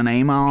gotten an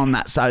email on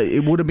that. So it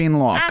would have been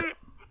like,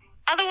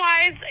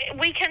 Otherwise,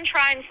 we can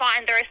try and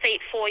find the receipt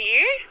for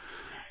you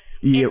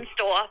yeah. in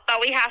store, but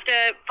we have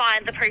to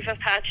find the proof of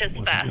purchase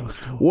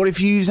first. What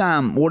if you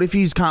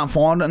can't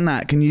find it and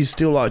that? Can you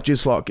still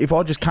if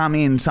I just come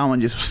in, someone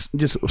just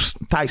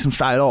takes them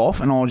straight off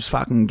and I'll just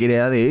fucking get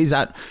out of there? Is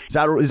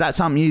that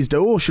something you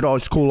do, or should I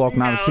just call like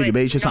another City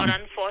Beach or it's something?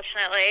 not,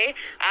 unfortunately.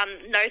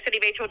 No City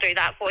Beach will do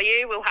that for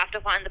you. We'll have to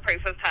find the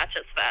proof of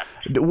purchase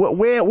first.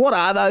 What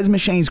are those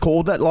machines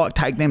called that like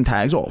take them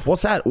tags off?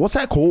 What's that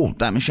called?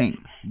 That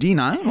machine? Do you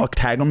know? Like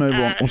tag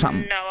removal or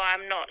something? No,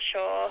 I'm not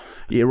sure.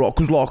 Yeah, right.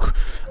 Because what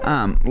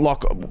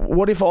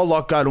if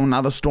I go to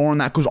another store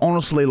and that? Because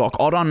honestly,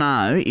 I don't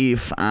know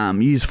if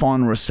you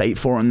find a receipt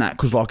for it and that.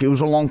 Because it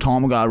was a long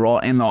time ago,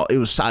 right? And it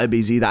was so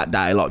busy that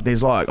day.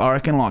 There's I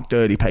reckon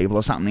 30 people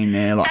or something in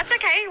there. That's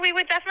okay. We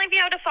would definitely be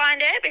able to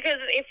find it because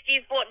if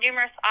you've bought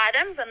numerous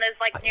items and there's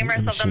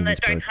numerous of them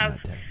that don't have,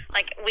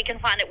 we can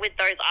find it with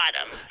those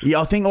items. Yeah,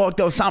 I think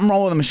there was something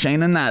wrong with the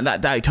machine in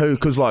that day too.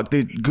 Because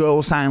the girl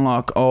was saying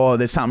oh,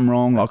 there's something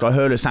wrong. I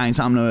heard her saying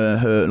something to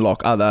her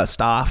other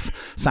staff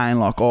saying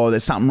oh,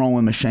 there's something wrong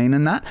with the machine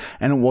and that,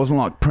 and it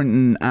wasn't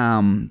printing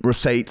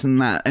receipts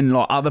and that, and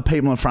other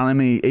people in front of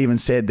me even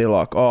said they're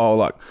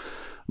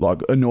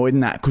annoyed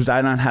in that because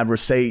they don't have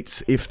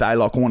receipts if they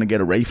want to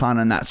get a refund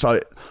and that. So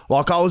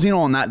I was in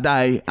on that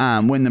day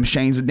when the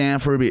machines were down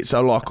for a bit.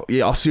 So I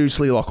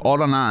seriously I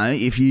don't know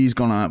if you's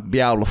gonna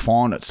be able to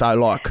find it.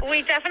 So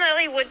we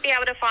definitely would be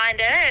able to find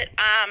it.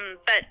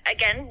 But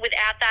again,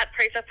 without that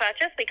proof of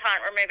purchase, we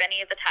can't remove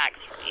any of the tags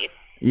from you.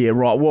 Yeah,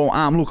 right. Well,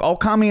 look, I'll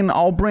come in,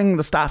 I'll bring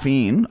the stuff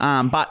in,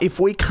 but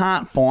if we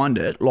can't find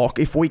it,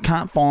 if we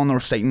can't find the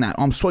receipt in that,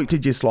 I'm sweet to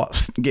just,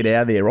 get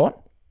out of there, right?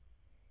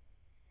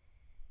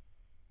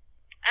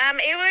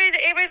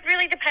 It would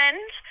really depend.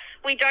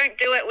 We don't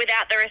do it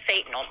without the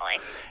receipt normally.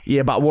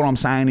 Yeah, but what I'm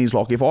saying is,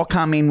 if I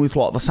come in with, the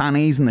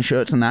sunnies and the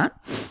shirts and that,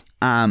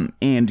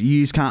 and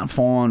yous can't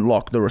find,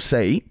 the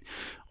receipt,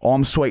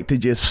 I'm sweet to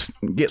just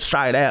get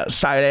straight out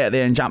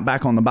there and jump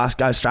back on the bus,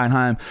 go straight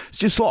home. It's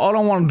just I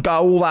don't want to go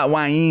all that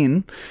way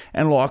in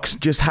and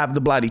just have the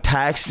bloody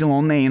tag still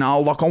on there, I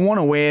want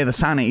to wear the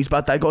sunnies,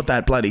 but they got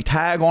that bloody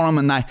tag on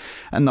them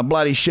and the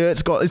bloody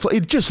shirt's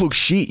it just looks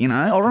shit,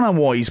 I don't know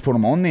why he's put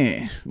them on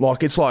there.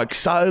 It's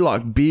so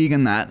big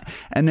and that,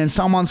 and then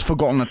someone's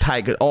forgotten to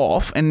take it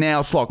off, and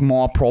now it's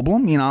my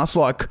problem, it's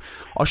I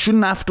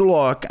shouldn't have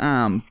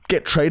to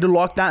get treated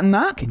like that and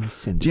that. Can you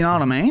send Do you know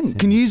what I mean?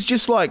 Can you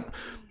just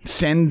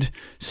send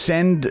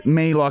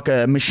me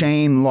a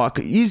machine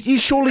you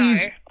surely No,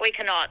 we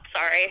cannot,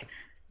 sorry.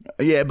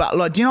 Yeah, but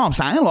do you know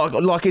what I'm saying?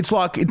 It's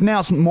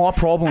now it's my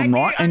problem,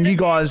 right? And you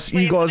guys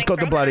got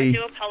the bloody. I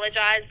do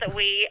apologise that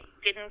we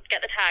didn't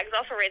get the tags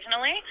off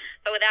originally,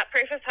 but without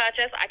proof of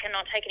purchase, I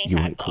cannot take any You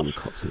tags won't call the off.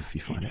 cops if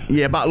you find out.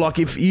 Yeah, but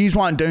if yous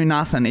won't do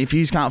nothing, if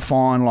yous can't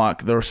find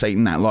the receipt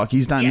and that,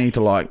 yous don't need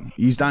to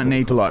yous don't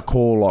need to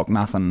call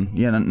nothing.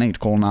 You don't need to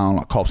call no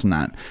one cops and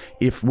that.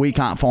 If we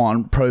can't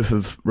find proof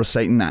of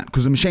receipt and that,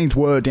 because the machines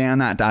were down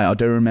that day. I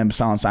do remember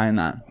someone saying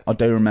that. I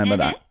do remember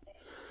that.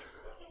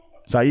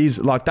 So yous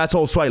that's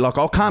all sweet.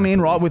 I'll come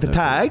in right with the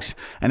tags,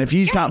 and if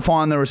yous can't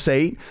find the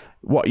receipt,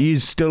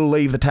 yous still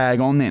leave the tag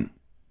on then?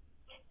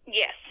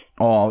 Yes.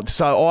 Oh,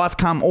 so I've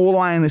come all the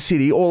way in the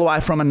city, all the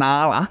way from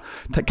Inala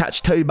to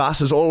catch 2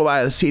 buses all the way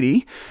to the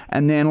city,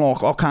 and then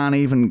I can't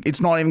even. It's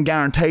not even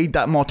guaranteed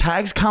that my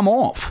tags come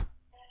off.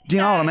 Do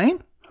you know what I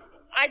mean?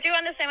 I do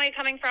understand where you're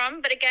coming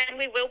from, but again,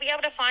 we will be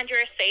able to find your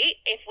receipt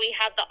if we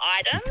have the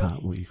item.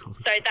 Can't, what you call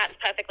the So that's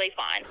perfectly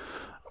fine.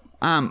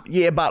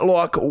 Yeah, but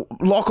like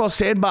I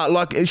said,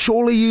 but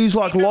surely yous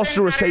lost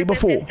a receipt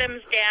before.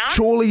 System's down.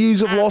 Surely yous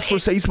have lost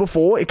receipts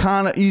before. It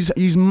can't.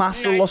 Yous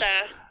must have No, lost. sir.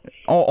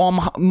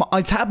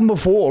 It's happened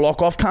before.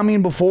 I've come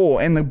in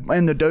before, and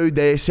the dude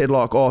there said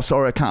oh,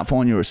 sorry, I can't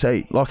find your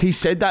receipt. He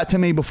said that to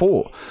me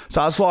before.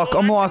 So it's Well,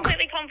 I'm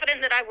completely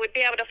confident that I would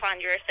be able to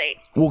find your receipt.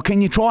 well,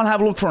 can you try and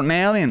have a look for it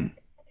now then?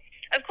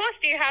 Of course.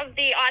 Do you have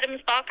the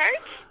item's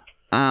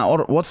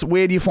barcodes?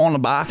 Where do you find the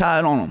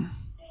barcode on them?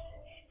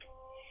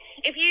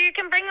 If you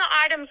can bring the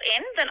items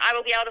in, then I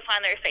will be able to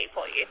find the receipt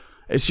for you.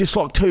 It's just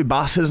 2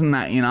 buses and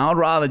that, I'd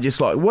rather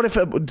just what if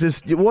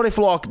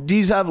do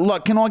you have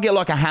can I get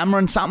a hammer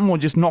and something or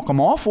just knock them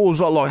off, or is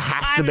it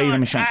has to be the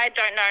machine? I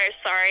don't know,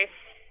 sorry.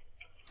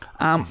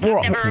 I've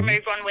Never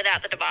removed one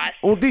without the device.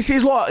 Well, this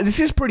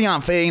is pretty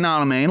unfair, you know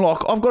what I mean?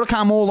 I've got to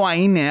come all the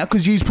way in now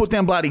because you've put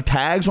them bloody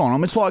tags on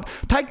them. It's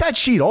take that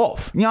shit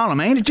off, you know what I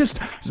mean? It just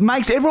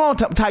makes everyone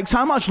take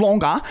so much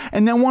longer,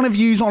 and then one of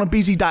yous on a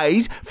busy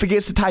days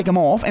forgets to take them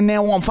off, and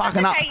now I'm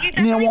fucking up.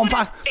 Now I'm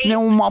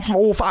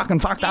all fucking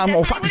fucked up,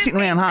 or fucking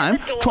sitting around home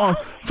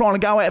trying to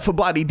go out for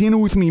bloody dinner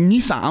with me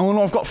missus, and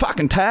I've got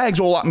fucking tags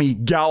all up me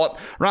gullet,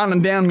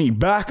 running down me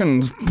back,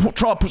 and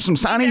try to put some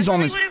sunnies on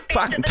this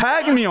fucking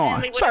tag in my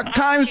eye. So I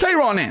can't even see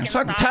right now. It's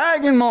fucking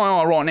tag in my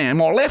eye right now. In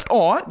my left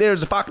eye,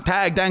 there's a fucking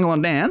tag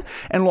dangling down,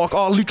 and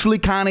I literally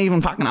can't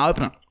even fucking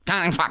open it.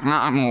 Can't even fucking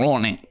open it right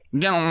now. You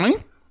know what I mean?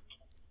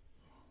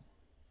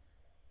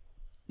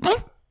 Huh?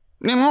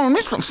 You know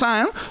what I'm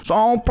saying? So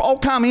I'll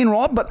come in,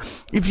 right? But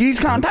if you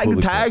can't take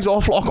the tags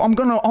off, I'm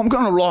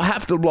gonna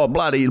have to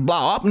bloody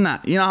blow up and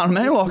that. You know what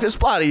I mean? It's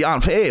bloody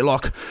unfair.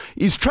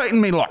 He's treating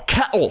me like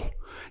cattle.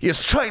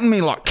 He's treating me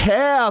like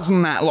cows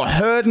and that,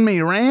 herding me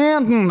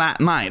around and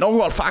that, mate. I've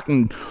got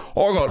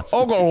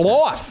a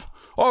life.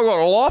 I've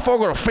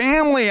got a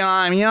family, you know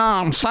what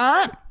I'm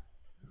saying?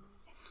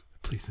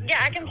 Please.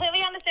 Yeah, I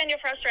completely understand your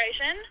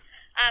frustration.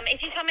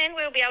 If you come in,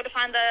 we'll be able to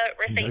find the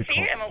receipt for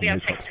you, and we'll be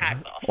able to take the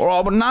tags off. All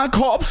right, but no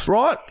cops,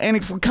 right? And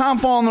if we can't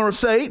find the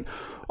receipt,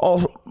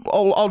 He's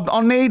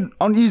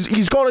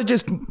got to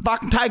just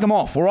fucking take him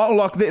off, all right?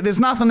 Like, there's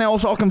nothing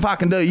else I can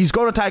fucking do. He's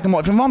got to take him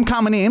off. If I'm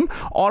coming in,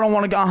 I don't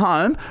want to go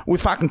home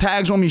with fucking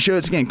tags on my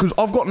shirts again because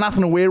I've got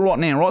nothing to wear right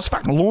now, right? It's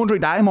fucking laundry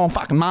day. My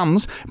fucking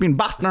mum's been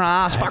busting her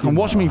ass, fucking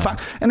washing me,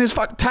 and there's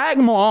fucking tag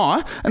in my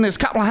eye, and there's a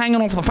couple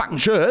hanging off the fucking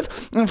shirt,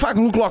 and I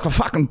fucking look like a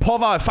fucking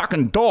povo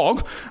fucking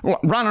dog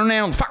running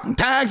around with fucking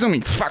tags on me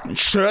fucking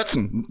shirts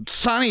and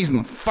sunnies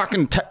and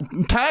fucking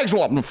tags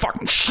all up in the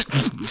fucking shit.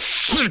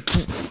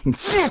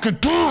 Fucking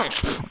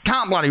tags. I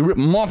can't bloody rip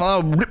them off.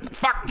 I'll rip the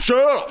fucking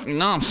shirt off. You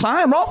know what I'm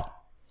saying, bro?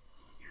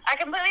 I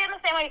completely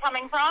understand where you're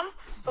coming from.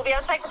 We'll be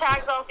able to take the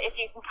tags off if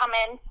you can come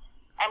in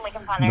and we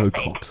can find their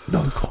receipt.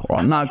 No cops. All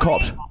right, no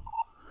cops.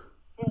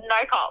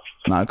 No cops.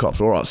 No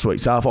cops. All right, sweet.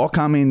 So if I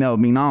come in, there'll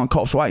be no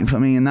cops waiting for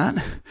me and that.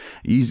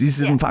 This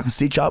isn't fucking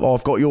stitch up.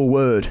 I've got your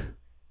word.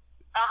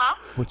 Uh-huh.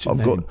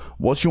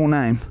 What's your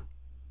name?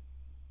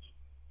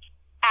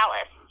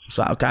 Alice.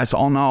 So, okay, so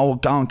I'll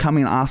go and come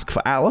in and ask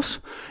for Alice,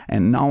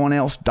 and no one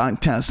else,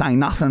 don't say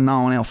nothing to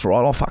no one else,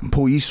 right? I'll fucking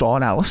pull you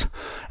side, Alice,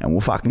 and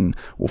we'll find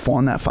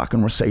that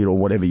fucking receipt or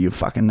whatever you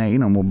fucking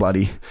need, and we'll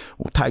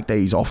take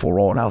these off, all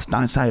right? Alice,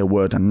 don't say a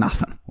word to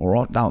nothing, all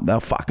right?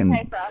 They'll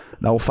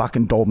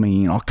fucking dob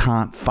me in. I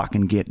can't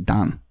fucking get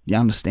done. You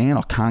understand?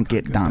 I can't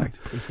get done.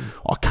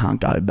 I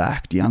can't go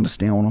back. Do you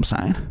understand what I'm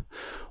saying?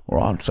 All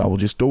right, so we'll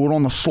just do it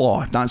on the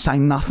sly. Don't say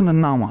nothing to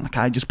no one,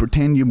 okay? Just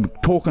pretend you're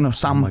talking to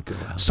some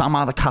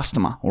other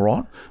customer, all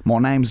right? My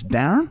name's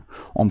Darren.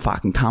 I'm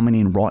fucking coming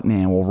in right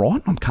now, all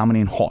right? I'm coming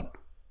in hot.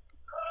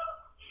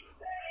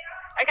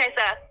 Okay,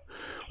 sir.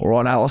 All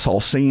right, Alice,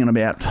 I'll see you in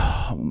about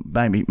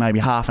maybe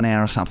half an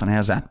hour or something.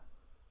 How's that?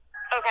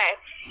 Okay.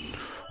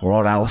 All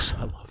right, Alice.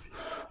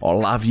 I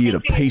love you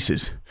to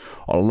pieces.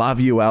 I love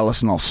you,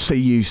 Alice, and I'll see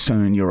you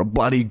soon. You're a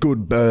bloody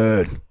good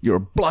bird. You're a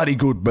bloody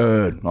good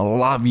bird. I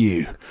love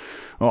you.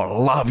 I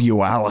love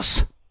you,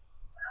 Alice.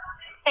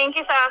 Thank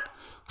you, sir.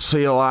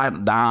 See you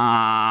later.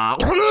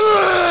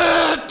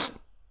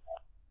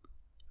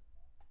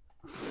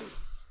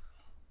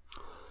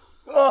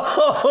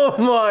 Oh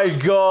my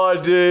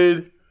god,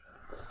 dude.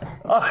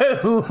 I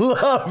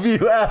love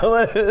you,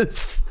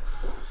 Alice.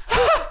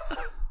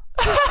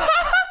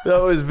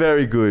 That was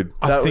very good.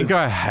 I think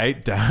I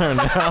hate Darren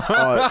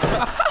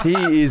now.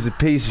 He is a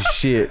piece of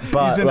shit.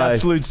 But he's an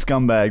absolute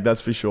scumbag,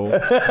 that's for sure.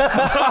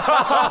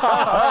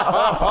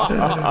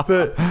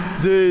 But,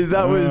 dude,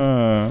 that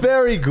was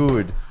very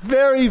good.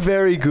 Very,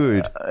 very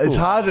good. It's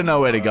hard to know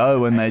where to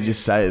go when they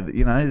just say,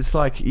 it's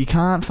like you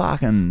can't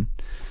fucking.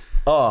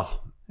 Oh,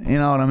 you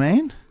know what I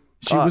mean?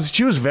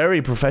 She was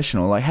very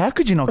professional. Like, how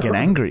could you not get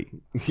angry?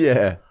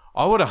 Yeah.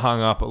 I would have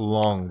hung up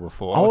long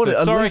before. I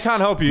said, sorry, I can't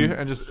help you.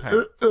 And just at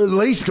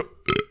least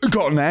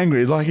gotten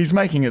angry. Like, he's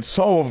making it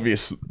so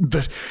obvious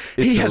that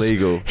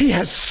illegal. He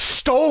has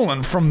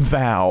stolen from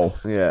thou.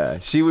 Yeah,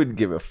 she wouldn't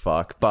give a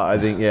fuck. But I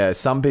think,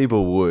 some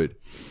people would.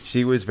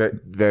 She was very,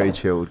 very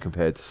chilled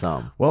compared to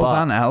some. Well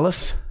done,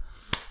 Alice.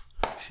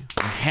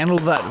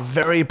 Handled that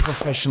very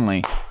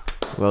professionally.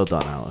 Well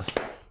done, Alice.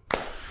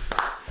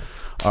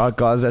 All right,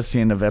 guys, that's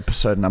the end of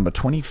episode number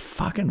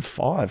 25. Come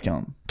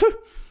on.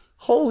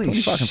 Holy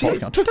shit.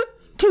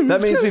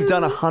 That means we've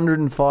done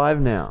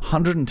 105 now.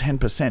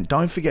 110%.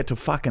 Don't forget to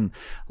fucking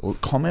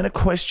comment a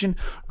question,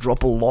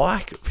 drop a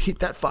like, hit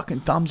that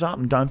fucking thumbs up,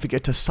 and don't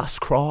forget to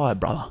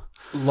subscribe, brother.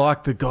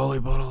 Like the Golly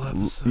Bottle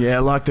episode. Yeah,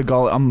 like the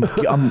Golly. I'm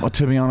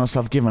to be honest,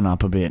 I've given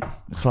up a bit.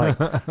 It's like,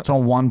 it's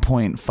on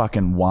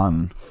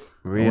 1.1.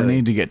 Really? We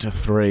need to get to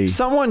 3.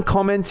 Someone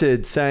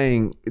commented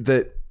saying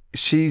that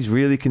she's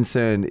really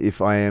concerned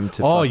if I am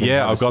to Oh,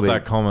 yeah, I've got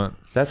that comment.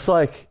 That's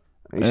like...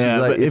 She's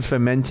like, it's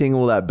fermenting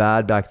all that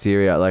bad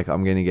bacteria. Like,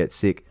 I'm going to get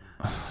sick.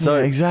 So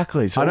yeah,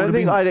 exactly. So I don't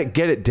think I'd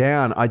get it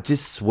down. I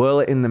just swirl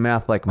it in the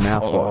mouth like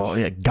mouthwash. Oh,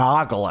 yeah.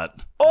 Gargle it.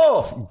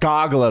 Oh!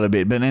 Gargle it a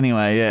bit. But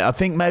anyway, yeah. I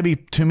think maybe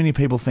too many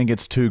people think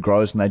it's too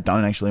gross and they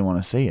don't actually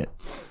want to see it.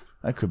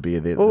 That could be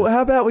it. Well,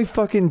 how about we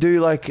fucking do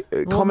like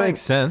comment?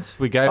 Makes sense.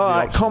 We gave the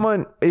option.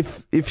 Comment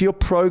if you're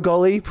pro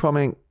golly,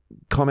 comment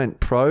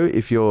pro.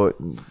 If you're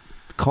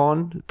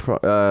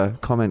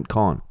comment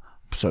con.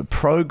 So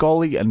pro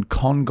golly and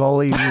con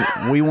golly,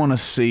 we want to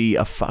see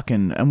a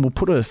fucking, and we'll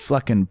put a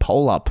fucking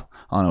poll up.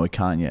 Oh no, we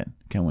can't yet,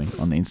 can we?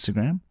 On the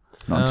Instagram,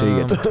 not until you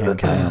get to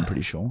 10K. I'm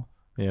pretty sure.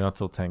 Yeah, not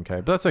till 10K,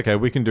 but that's okay.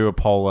 We can do a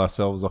poll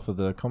ourselves off of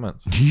the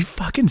comments. You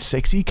fucking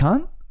sexy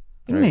cunt.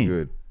 Very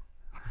good.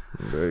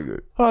 Very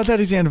good. All right, that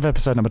is the end of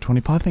episode number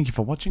 25. Thank you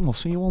for watching. We'll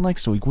see you all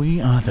next week.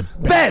 We are the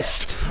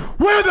best.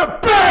 We're the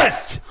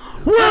best.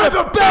 We're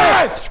the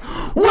best.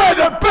 We're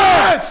the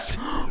best.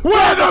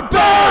 We're the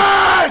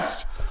best.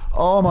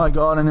 Oh my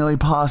god, I nearly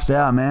passed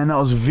out, man. That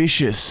was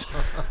vicious.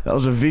 That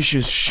was a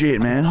vicious shit,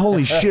 man.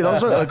 Holy shit. That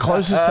was like the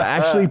closest to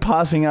actually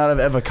passing out I've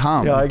ever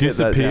come. Yeah, I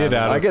disappeared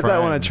out of frame. I get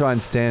that when I try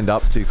and stand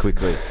up too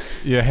quickly.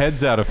 Your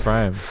head's out of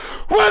frame.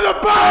 We're the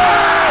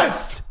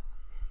best!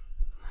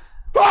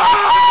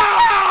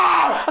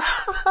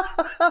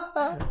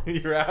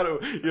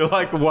 You're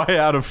like way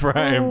out of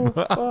frame.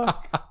 Oh,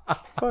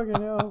 fuck.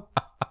 Fucking hell.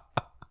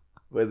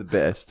 We're the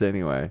best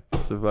anyway.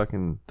 So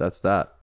fucking, that's that.